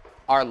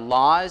 Our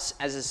laws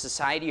as a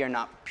society are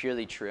not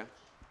purely true.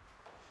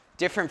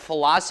 Different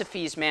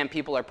philosophies, man,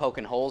 people are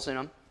poking holes in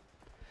them.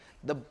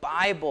 The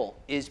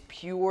Bible is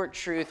pure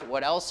truth.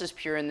 What else is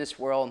pure in this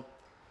world?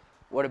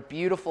 What a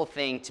beautiful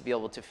thing to be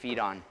able to feed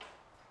on.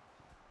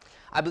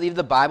 I believe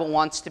the Bible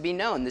wants to be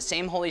known. The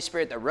same Holy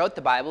Spirit that wrote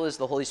the Bible is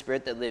the Holy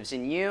Spirit that lives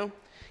in you.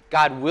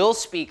 God will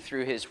speak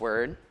through his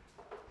word.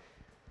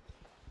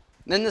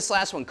 Then this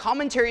last one,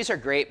 commentaries are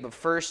great, but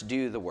first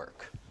do the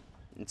work.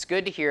 It's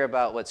good to hear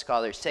about what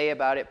scholars say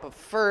about it, but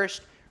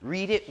first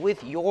read it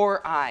with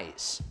your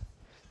eyes.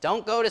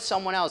 Don't go to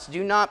someone else.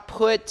 Do not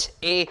put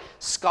a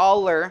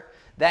scholar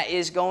that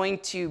is going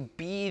to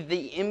be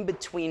the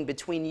in-between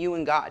between you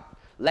and God.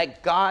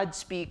 Let God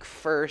speak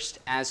first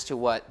as to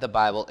what the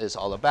Bible is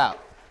all about.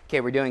 Okay,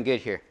 we're doing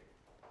good here.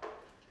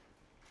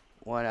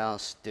 What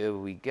else do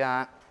we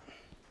got?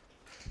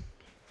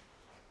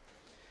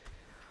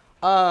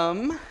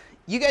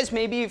 You guys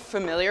may be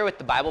familiar with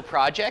the Bible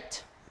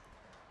Project.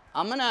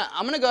 I'm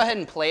gonna go ahead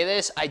and play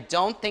this. I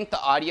don't think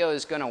the audio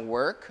is gonna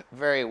work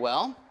very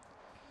well.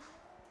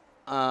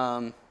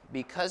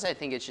 Because I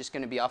think it's just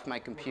going to be off my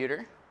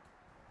computer.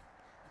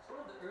 It's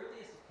one of the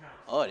earliest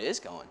accounts. Oh, it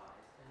is going.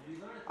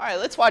 All right,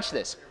 let's watch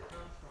this. It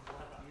comes from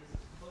one of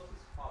Jesus'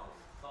 closest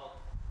followers, called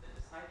the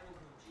disciple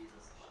whom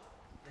Jesus loved.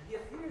 And he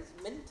appears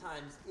many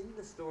times in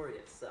the story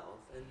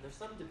itself, and there's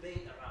some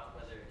debate about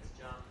whether it's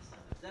John, the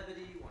son of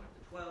Zebedee, one of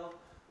the 12,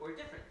 or a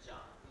different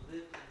John, who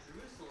lived in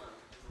Jerusalem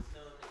and was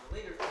known in the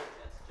later church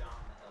as John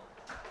the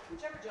Elder.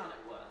 Whichever John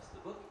it was,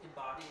 the book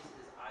embodies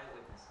his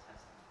eyewitness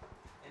testimony,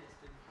 and it's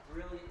been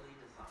brilliantly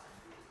designed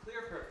with a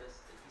clear purpose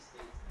that he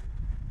states in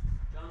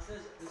it. John says,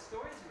 the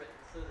story is written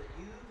so that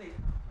you may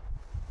come to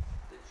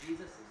know that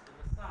Jesus is the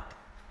Messiah,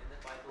 and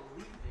that by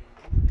believing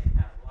you may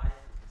have life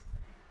in his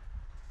name.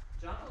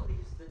 John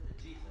believes that the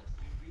Jesus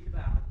you read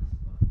about in this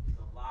book is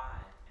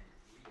alive and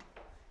real,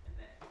 and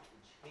that he can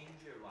change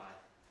your life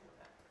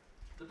forever.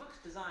 The book's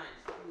design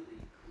is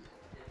truly cool.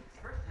 Its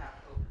first half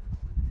opens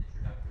with an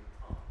introductory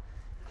poem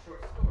and a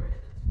short story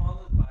that's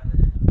followed by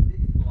then a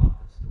big block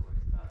of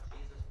stories about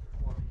Jesus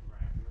performing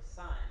miraculous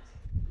signs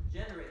that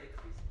generate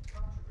increasing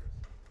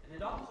controversy. And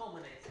it all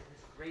culminates in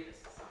his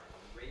greatest sign,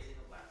 the raising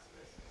of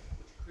Lazarus,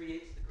 which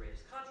creates the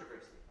greatest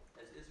controversy,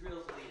 as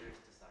Israel's leaders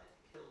decide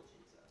to kill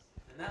Jesus.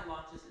 And that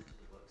launches into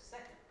the book's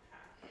second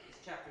half. These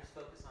chapters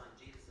focus on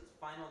Jesus'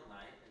 final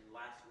night and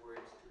last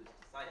words to his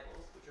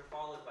disciples, which are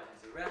followed by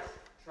his arrest,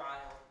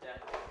 trial,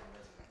 death, and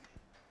resurrection.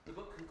 The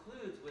book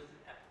concludes with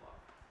an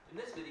epilogue. In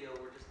this video,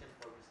 we're just going to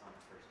focus on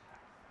the first half.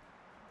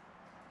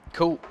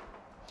 Cool.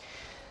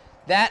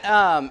 That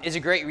is a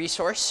great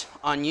resource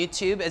on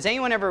YouTube. Has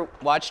anyone ever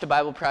watched a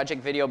Bible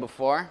Project video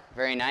before?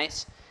 Very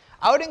nice.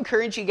 I would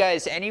encourage you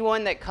guys,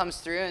 anyone that comes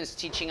through and is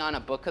teaching on a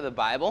book of the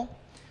Bible,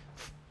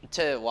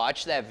 to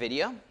watch that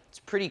video. It's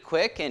pretty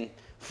quick, and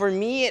for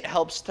me, it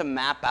helps to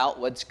map out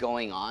what's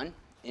going on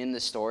in the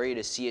story,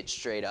 to see it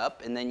straight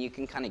up, and then you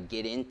can kind of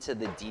get into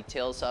the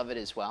details of it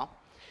as well.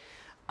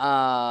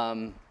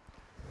 But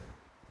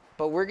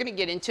we're going to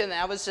get into it, and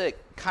that was a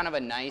kind of a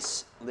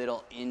nice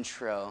little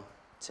intro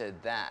to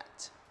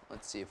that.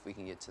 Let's see if we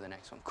can get to the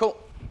next one. Cool.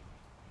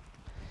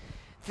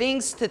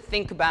 Things to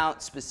think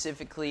about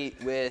specifically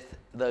with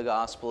the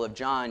Gospel of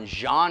John.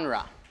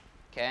 Genre,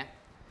 okay?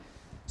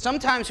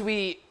 Sometimes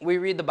we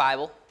read the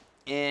Bible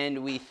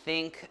and we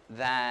think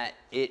that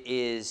it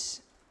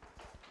is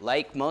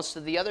like most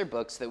of the other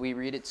books that we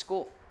read at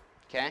school,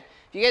 okay?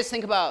 If you guys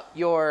think about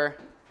your,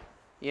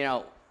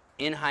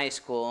 in high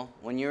school,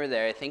 when you were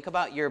there, think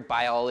about your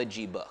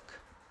biology book,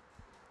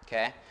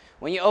 okay?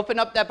 When you open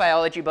up that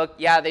biology book,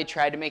 yeah, they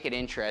tried to make it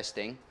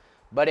interesting,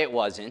 but it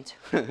wasn't,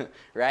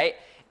 right?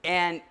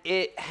 And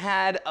it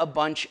had a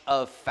bunch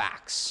of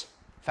facts.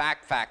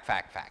 Fact, fact,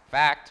 fact, fact,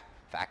 fact,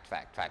 fact,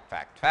 fact, fact,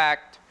 fact,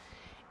 fact.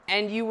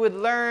 And you would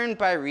learn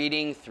by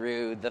reading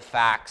through the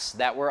facts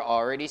that were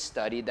already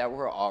studied, that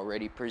were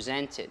already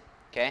presented,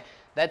 okay?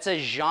 That's a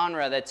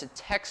genre, that's a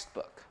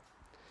textbook.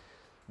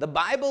 The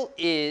Bible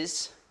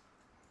is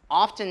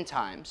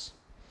oftentimes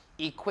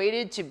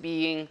equated to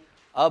being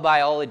a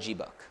biology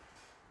book.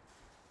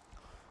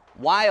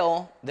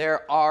 While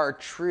there are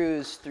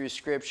truths through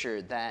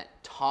Scripture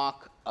that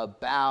talk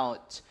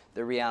about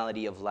the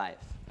reality of life,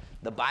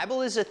 the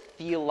Bible is a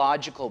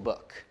theological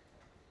book,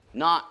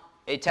 not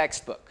a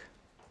textbook.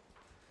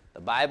 The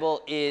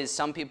Bible is,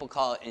 some people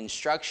call it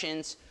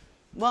instructions.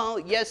 Well,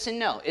 yes and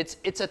no.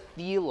 It's a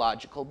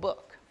theological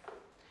book.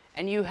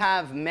 And you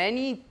have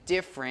many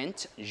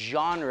different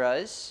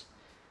genres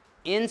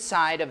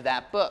inside of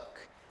that book.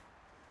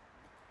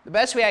 The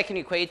best way I can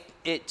equate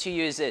it to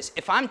you is this.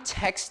 If I'm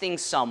texting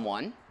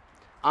someone,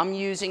 I'm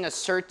using a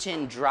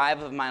certain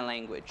drive of my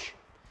language.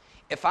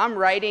 If I'm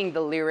writing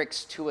the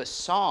lyrics to a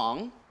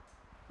song,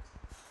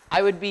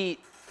 I would be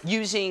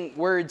using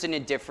words in a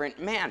different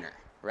manner,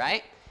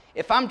 right?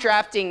 If I'm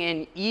drafting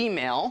an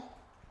email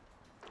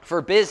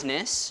for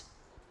business,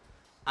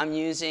 I'm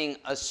using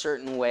a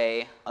certain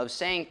way of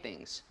saying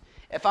things.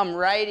 If I'm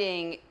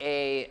writing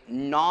a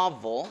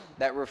novel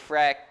that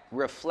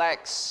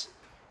reflects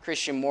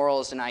Christian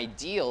morals and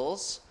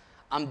ideals,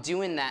 I'm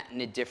doing that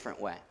in a different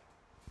way.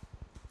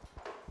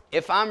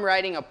 if I'm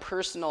writing a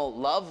personal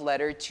love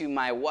letter to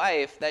my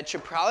wife, that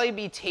should probably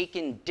be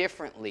taken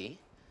differently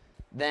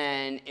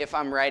than if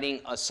I'm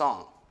writing a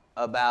song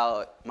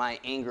about my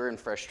anger and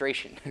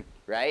frustration,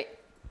 right?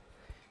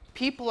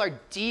 People are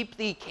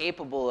deeply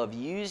capable of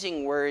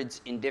using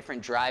words in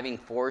different driving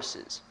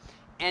forces.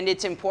 And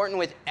it's important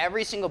with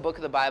every single book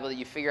of the Bible that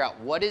you figure out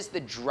what is the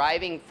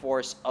driving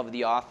force of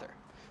the author.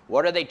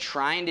 What are they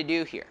trying to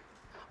do here?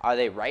 Are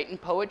they writing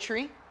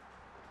poetry?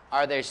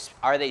 Are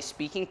they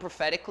speaking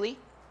prophetically?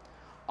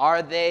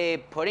 Are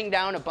they putting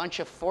down a bunch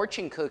of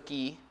fortune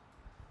cookie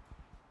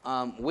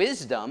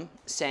wisdom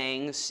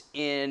sayings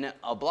in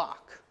a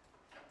block?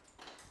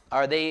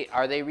 Are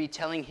they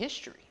retelling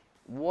history?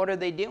 What are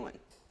they doing?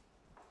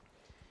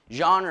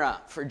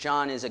 Genre for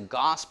John is a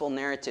gospel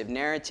narrative.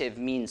 Narrative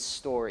means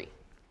story.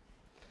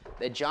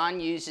 That John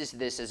uses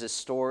this as a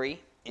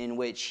story in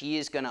which he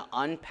is going to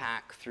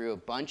unpack through a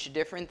bunch of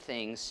different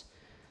things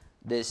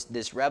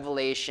this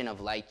revelation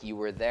of like you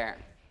were there.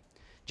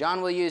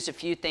 John will use a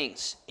few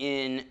things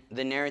in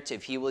the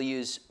narrative. He will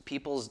use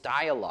people's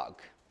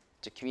dialogue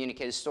to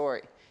communicate a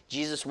story.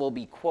 Jesus will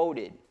be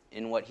quoted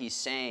in what he's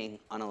saying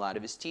on a lot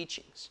of his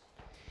teachings.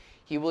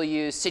 He will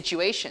use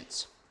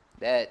situations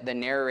that the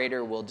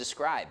narrator will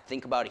describe.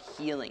 Think about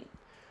a healing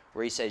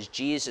where he says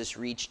Jesus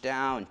reached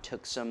down,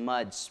 took some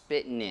mud,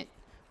 spit in it,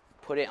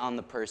 put it on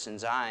the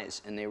person's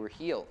eyes, and they were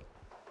healed.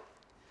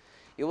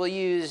 He will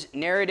use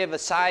narrative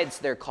asides,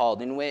 they're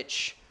called, in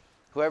which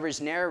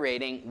whoever's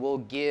narrating will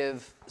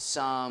give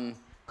some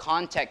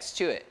context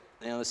to it.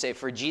 They'll say,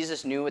 for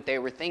Jesus knew what they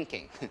were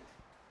thinking.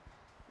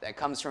 That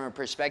comes from a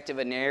perspective of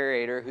a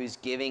narrator who's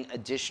giving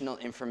additional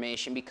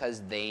information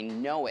because they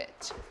know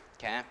it,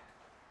 okay?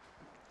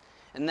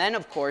 And then,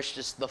 of course,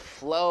 just the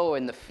flow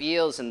and the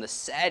feels and the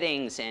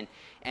settings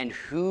and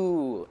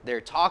who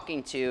they're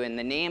talking to, and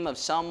the name of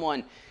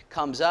someone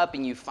comes up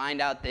and you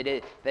find out that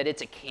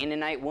it's a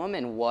Canaanite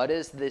woman. What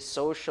is the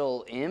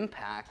social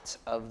impact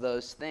of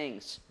those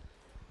things?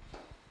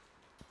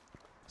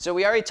 So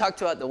we already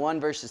talked about the 1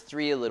 verses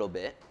 3 a little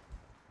bit.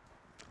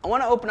 I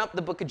want to open up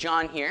the book of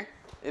John here.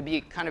 It'd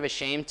be kind of a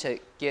shame to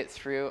get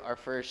through our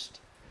first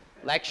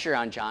lecture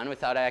on John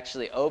without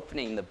actually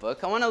opening the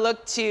book. I want to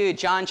look to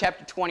John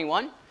chapter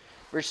 21,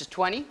 verses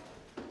 20.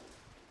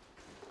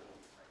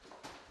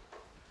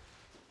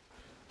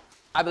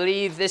 I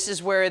believe this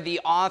is where the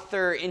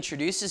author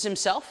introduces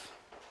himself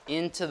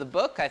into the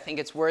book. I think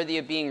it's worthy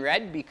of being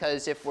read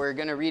because if we're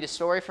going to read a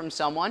story from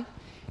someone,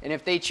 and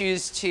if they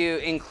choose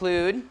to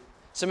include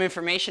some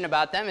information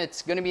about them,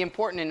 it's going to be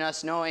important in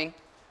us knowing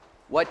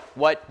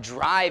what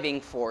driving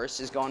force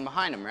is going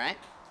behind them, right?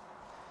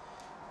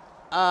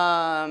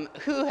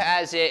 Who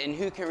has it and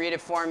who can read it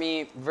for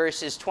me?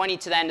 Verses 20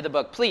 to the end of the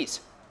book,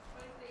 please.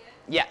 20 to the end?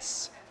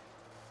 Yes.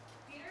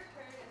 Okay. Peter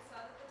turned and saw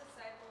that the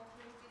disciple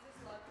whom Jesus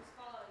loved was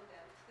following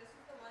them. This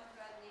was the one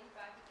who had leaned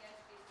back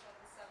against Jesus at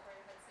the supper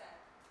and had said,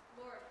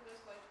 Lord, who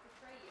is going to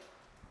betray you?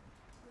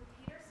 When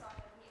Peter saw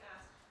him, he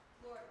asked,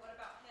 Lord, what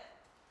about him?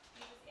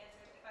 Jesus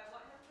answered, if I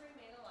want him to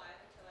remain alive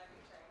until I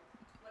return,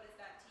 what is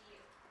that to you?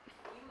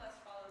 You must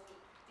follow me.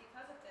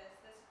 Because of this,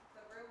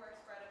 the rumor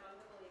spread among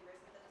the believers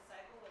that the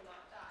disciple would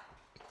not die.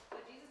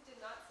 But Jesus did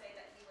not say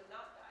that he would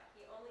not die.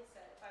 He only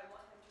said, if I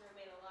want him to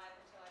remain alive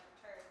until I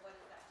return, what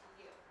is that to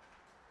you?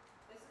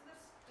 This is the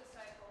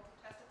disciple who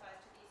testifies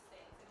to these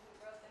things and who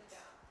wrote them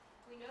down.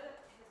 We know that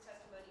his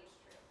testimony is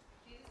true.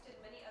 Jesus did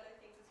many other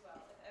things as well.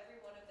 If every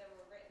one of them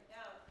were written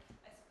down,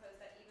 I suppose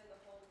that even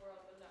the whole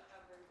world would not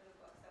have room for the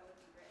books that would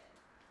be written.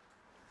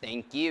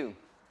 Thank you.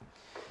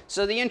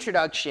 So the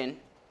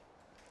introduction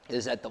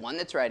is that the one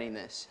that's writing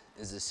this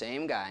is the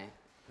same guy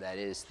that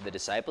is the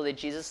disciple that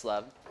Jesus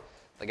loved,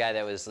 the guy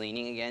that was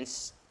leaning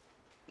against,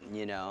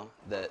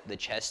 the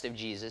chest of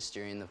Jesus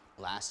during the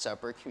Last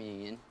Supper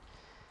communion.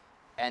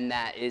 And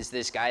that is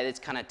this guy that's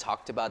kind of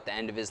talked about the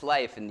end of his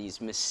life in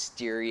these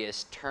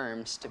mysterious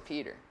terms to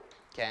Peter,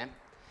 okay?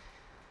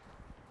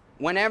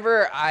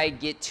 Whenever I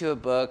get to a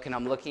book and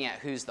I'm looking at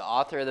who's the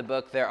author of the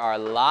book, there are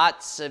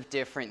lots of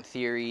different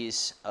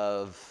theories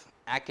of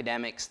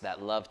academics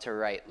that love to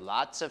write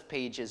lots of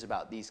pages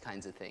about these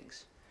kinds of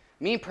things.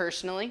 Me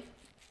personally,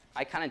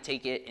 I kind of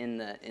take it in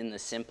the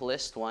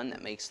simplest one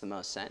that makes the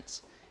most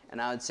sense.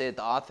 And I would say that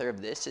the author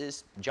of this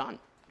is John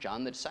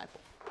the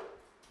disciple.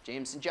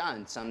 James and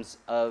John, sons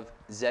of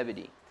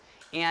Zebedee.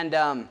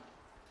 And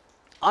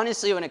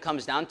honestly, when it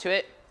comes down to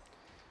it,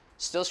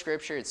 still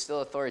scripture, it's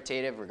still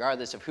authoritative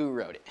regardless of who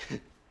wrote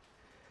it.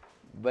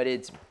 But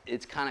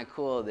it's kind of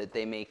cool that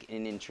they make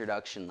an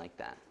introduction like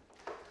that.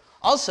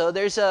 Also,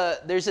 there's a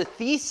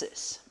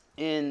thesis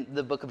in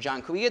the book of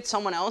John. Could we get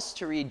someone else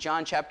to read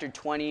John chapter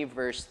 20,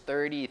 verse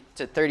 30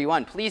 to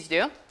 31? Please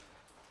do.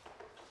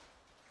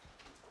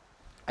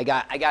 I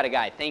got a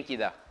guy. Thank you,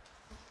 though.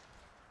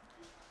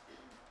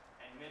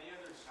 And many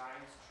other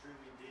signs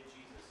truly did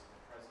Jesus in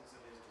the presence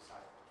of his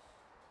disciples,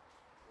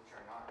 which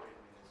are not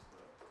written in this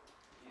book.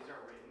 These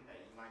are written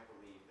that you might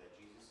believe that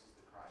Jesus is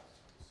the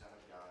Christ, the Son of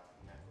God,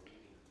 and that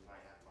believing you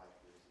might have life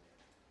through his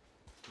name.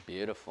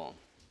 Beautiful.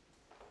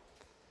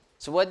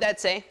 So what did that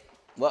say?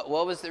 What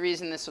was the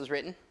reason this was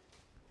written?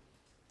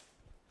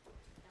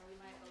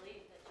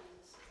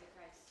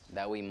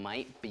 that we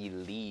might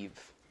believe.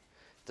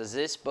 Does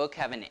this book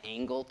have an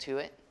angle to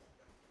it?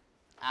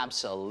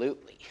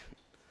 Absolutely.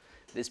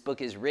 This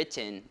book is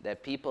written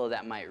that people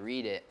that might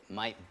read it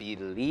might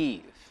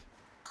believe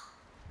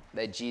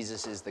that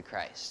Jesus is the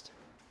Christ.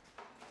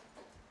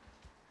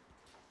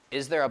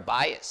 Is there a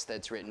bias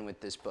that's written with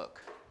this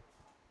book?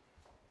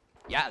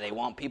 Yeah, they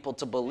want people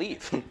to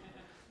believe.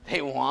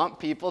 They want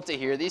people to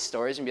hear these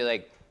stories and be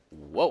like,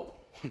 whoa.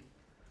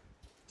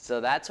 So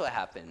that's what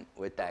happened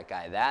with that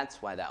guy.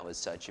 That's why that was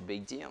such a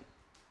big deal.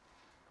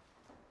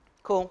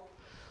 Cool.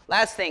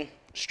 Last thing,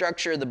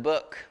 structure of the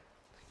book.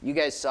 You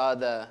guys saw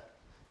the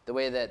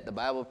way that the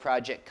Bible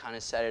Project kind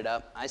of set it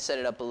up. I set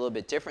it up a little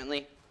bit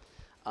differently.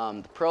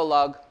 The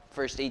prologue,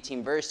 first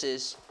 18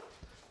 verses.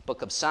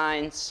 Book of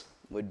signs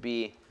would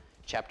be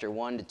chapter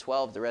 1 to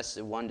 12, the rest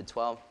is 1 to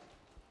 12.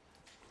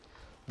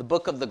 The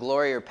book of the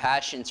glory or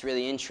passion, it's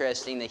really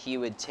interesting that he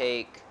would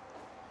take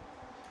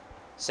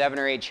 7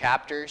 or 8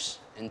 chapters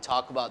and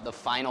talk about the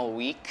final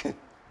week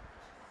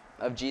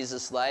of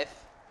Jesus'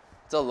 life.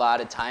 It's a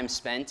lot of time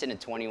spent in a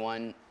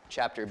 21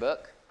 chapter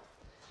book.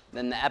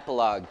 Then the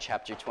epilogue,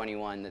 chapter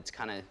 21, that's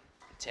kind of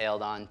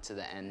tailed on to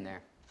the end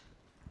there.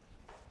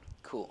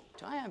 Cool.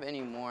 Do I have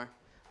any more?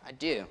 I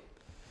do.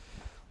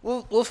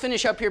 We'll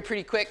finish up here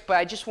pretty quick, but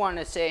I just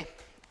wanted to say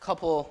a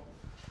couple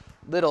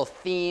little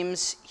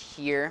themes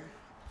here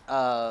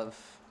of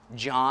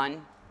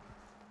John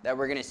that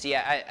we're going to see.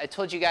 I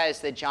told you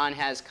guys that John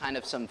has kind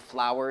of some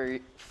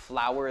flowery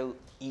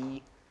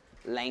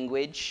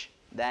language,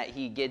 that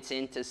he gets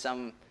into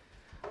some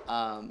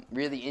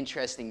really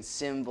interesting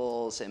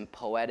symbols and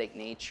poetic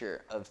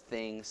nature of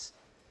things.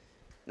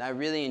 And I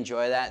really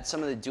enjoy that.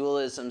 Some of the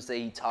dualisms that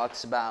he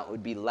talks about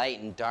would be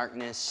light and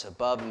darkness,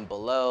 above and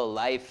below,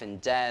 life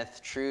and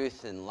death,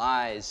 truth and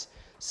lies,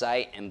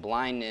 sight and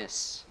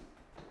blindness,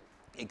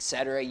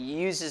 etc. He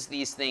uses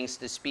these things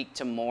to speak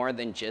to more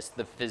than just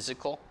the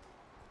physical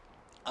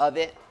of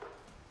it.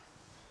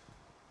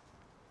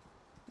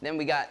 Then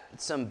we got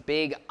some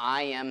big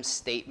I am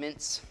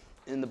statements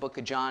in the book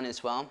of John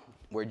as well,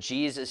 where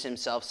Jesus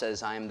himself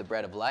says, I am the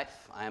bread of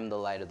life, I am the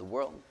light of the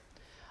world,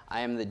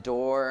 I am the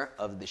door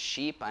of the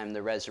sheep, I am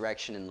the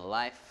resurrection and the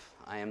life,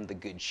 I am the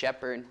good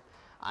shepherd,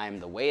 I am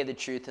the way, the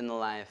truth, and the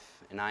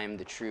life, and I am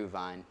the true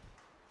vine.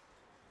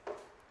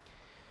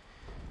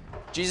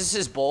 Jesus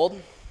is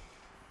bold.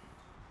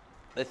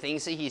 The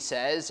things that he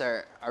says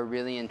are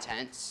really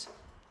intense,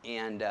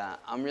 and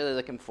I'm really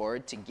looking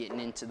forward to getting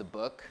into the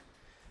book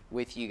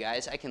with you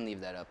guys. I can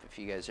leave that up if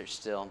you guys are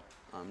still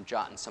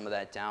jotting some of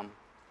that down.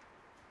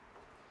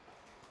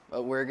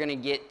 But we're going to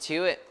get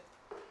to it.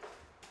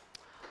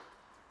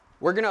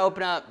 We're going to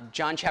open up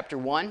John chapter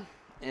 1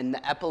 in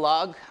the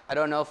epilogue. I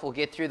don't know if we'll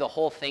get through the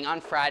whole thing on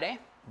Friday,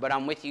 but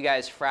I'm with you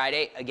guys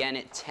Friday, again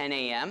at 10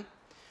 a.m.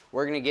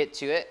 We're going to get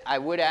to it. I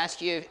would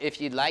ask you if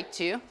you'd like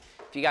to,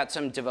 if you got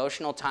some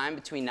devotional time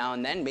between now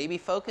and then, maybe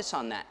focus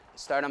on that.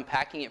 Start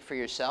unpacking it for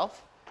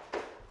yourself.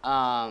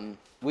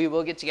 We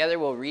will get together.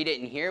 We'll read it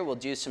in here. We'll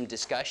do some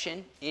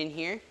discussion in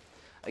here.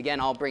 Again,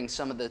 I'll bring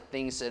some of the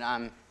things that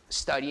I'm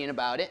studying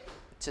about it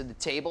to the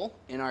table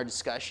in our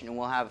discussion, and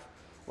we'll have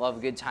a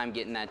good time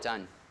getting that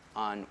done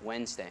on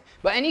Wednesday.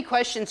 But any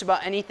questions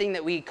about anything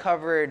that we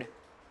covered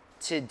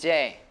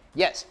today?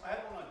 Yes? I have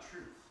one on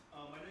truth. I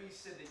know you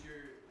said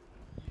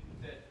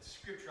that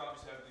Scripture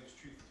obviously I believe is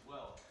truth as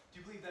well. Do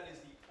you believe that is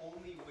the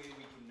only way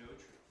we can know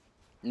truth?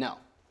 No.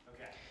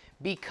 Okay.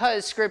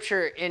 Because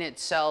Scripture in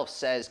itself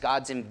says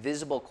God's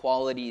invisible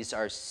qualities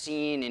are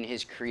seen in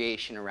his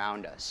creation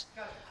around us.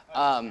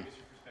 Got it.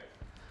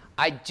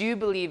 I do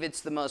believe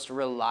it's the most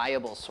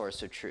reliable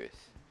source of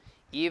truth.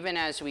 Even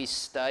as we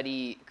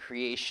study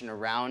creation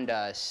around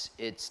us,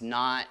 it's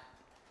not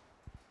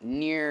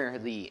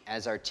nearly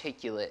as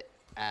articulate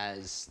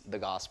as the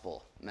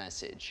gospel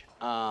message.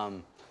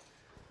 I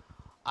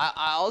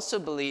also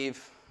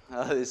believe,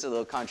 this is a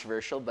little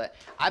controversial, but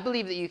I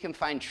believe that you can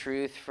find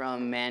truth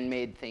from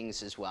man-made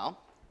things as well.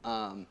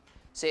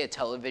 Say a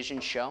television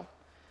show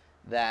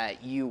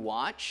that you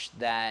watch,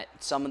 that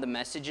some of the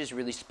messages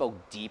really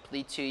spoke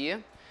deeply to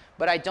you.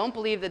 But I don't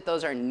believe that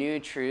those are new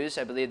truths.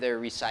 I believe they're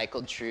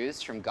recycled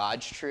truths from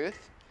God's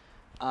truth.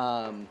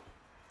 And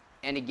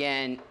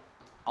again,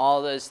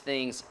 all those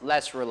things,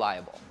 less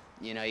reliable.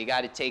 You know, you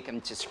got to take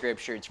them to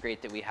Scripture. It's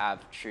great that we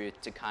have truth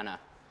to kind of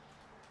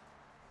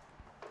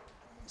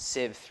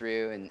sieve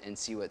through and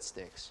see what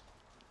sticks.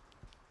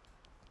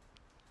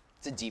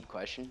 It's a deep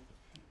question.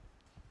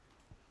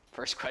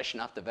 First question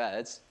off the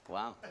bat.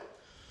 Wow.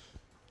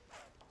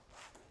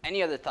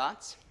 Any other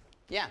thoughts?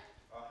 Yeah.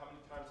 How many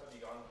times have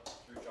you gone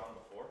through John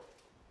before?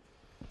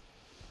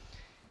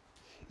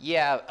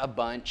 Yeah, a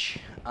bunch.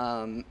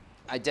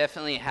 I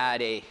definitely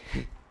had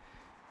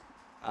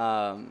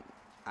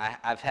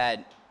I've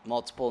had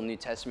multiple New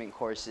Testament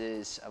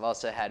courses. I've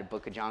also had a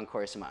Book of John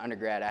course in my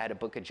undergrad. I had a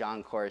Book of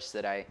John course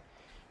that I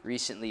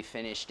recently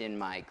finished in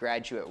my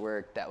graduate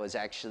work that was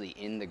actually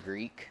in the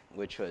Greek,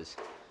 which was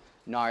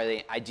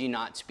gnarly. I do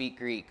not speak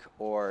Greek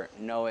or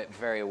know it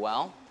very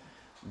well,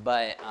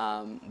 but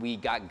we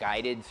got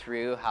guided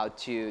through how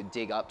to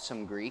dig up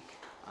some Greek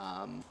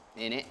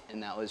in it,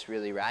 and that was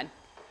really rad.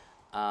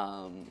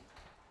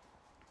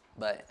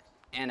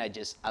 And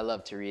I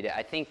love to read it.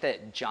 I think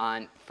that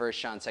John, 1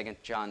 John, 2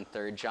 John,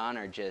 3 John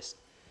are just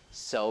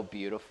so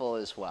beautiful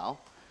as well.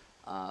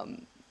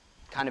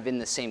 Kind of in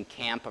the same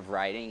camp of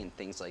writing and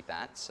things like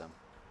that. So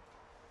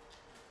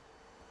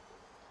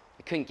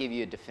I couldn't give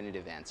you a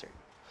definitive answer.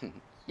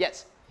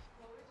 Yes?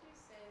 What would you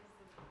say is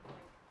the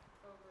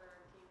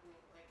overarching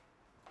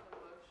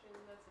emotion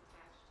that's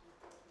attached to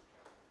the book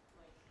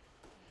of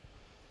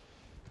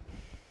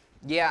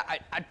John? Yeah,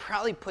 I'd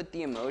probably put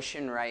the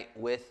emotion right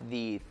with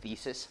the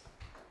thesis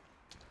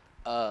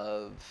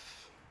of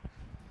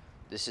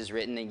this is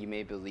written that you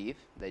may believe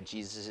that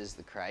Jesus is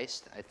the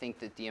Christ. I think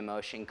that the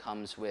emotion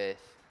comes with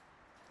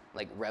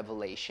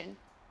revelation,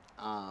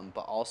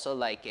 but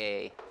also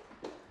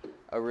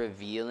a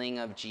revealing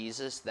of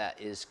Jesus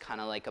that is kind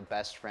of like a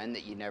best friend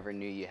that you never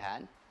knew you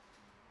had.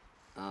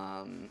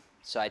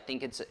 So I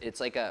think it's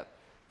like a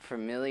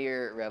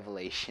familiar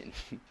revelation.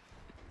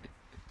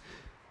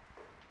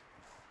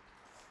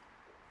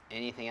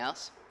 Anything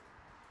else?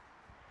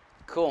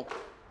 Cool.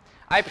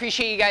 I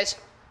appreciate you guys.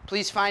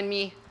 Please find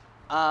me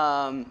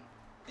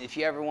if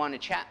you ever want to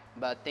chat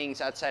about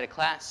things outside of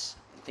class,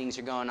 things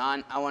are going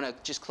on. I want to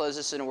just close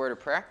this in a word of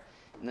prayer,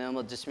 and then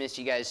we'll dismiss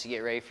you guys to get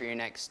ready for your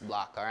next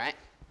block, all right?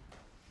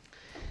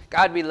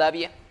 God, we love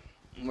you,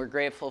 and we're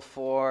grateful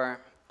for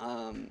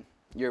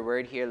your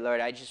word here,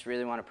 Lord. I just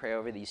really want to pray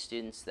over these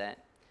students that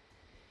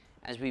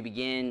as we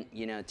begin,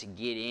 to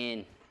get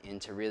in and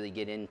to really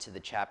get into the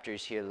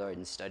chapters here, Lord,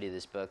 and study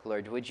this book,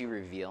 Lord, would you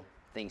reveal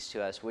things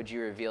to us? Would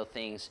you reveal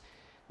things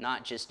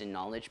not just in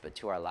knowledge, but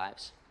to our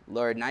lives?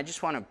 Lord, and I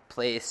just want to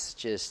place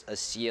just a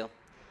seal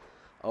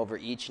over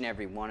each and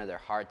every one of their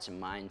hearts and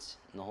minds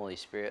in the Holy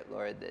Spirit,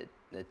 Lord,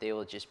 that they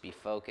will just be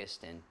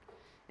focused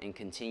and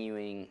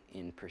continuing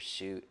in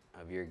pursuit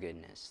of your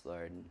goodness,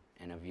 Lord,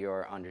 and of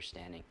your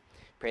understanding.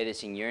 Pray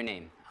this in your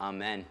name.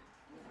 Amen.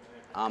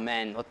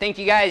 Amen. Well, thank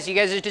you guys. You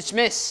guys are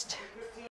dismissed.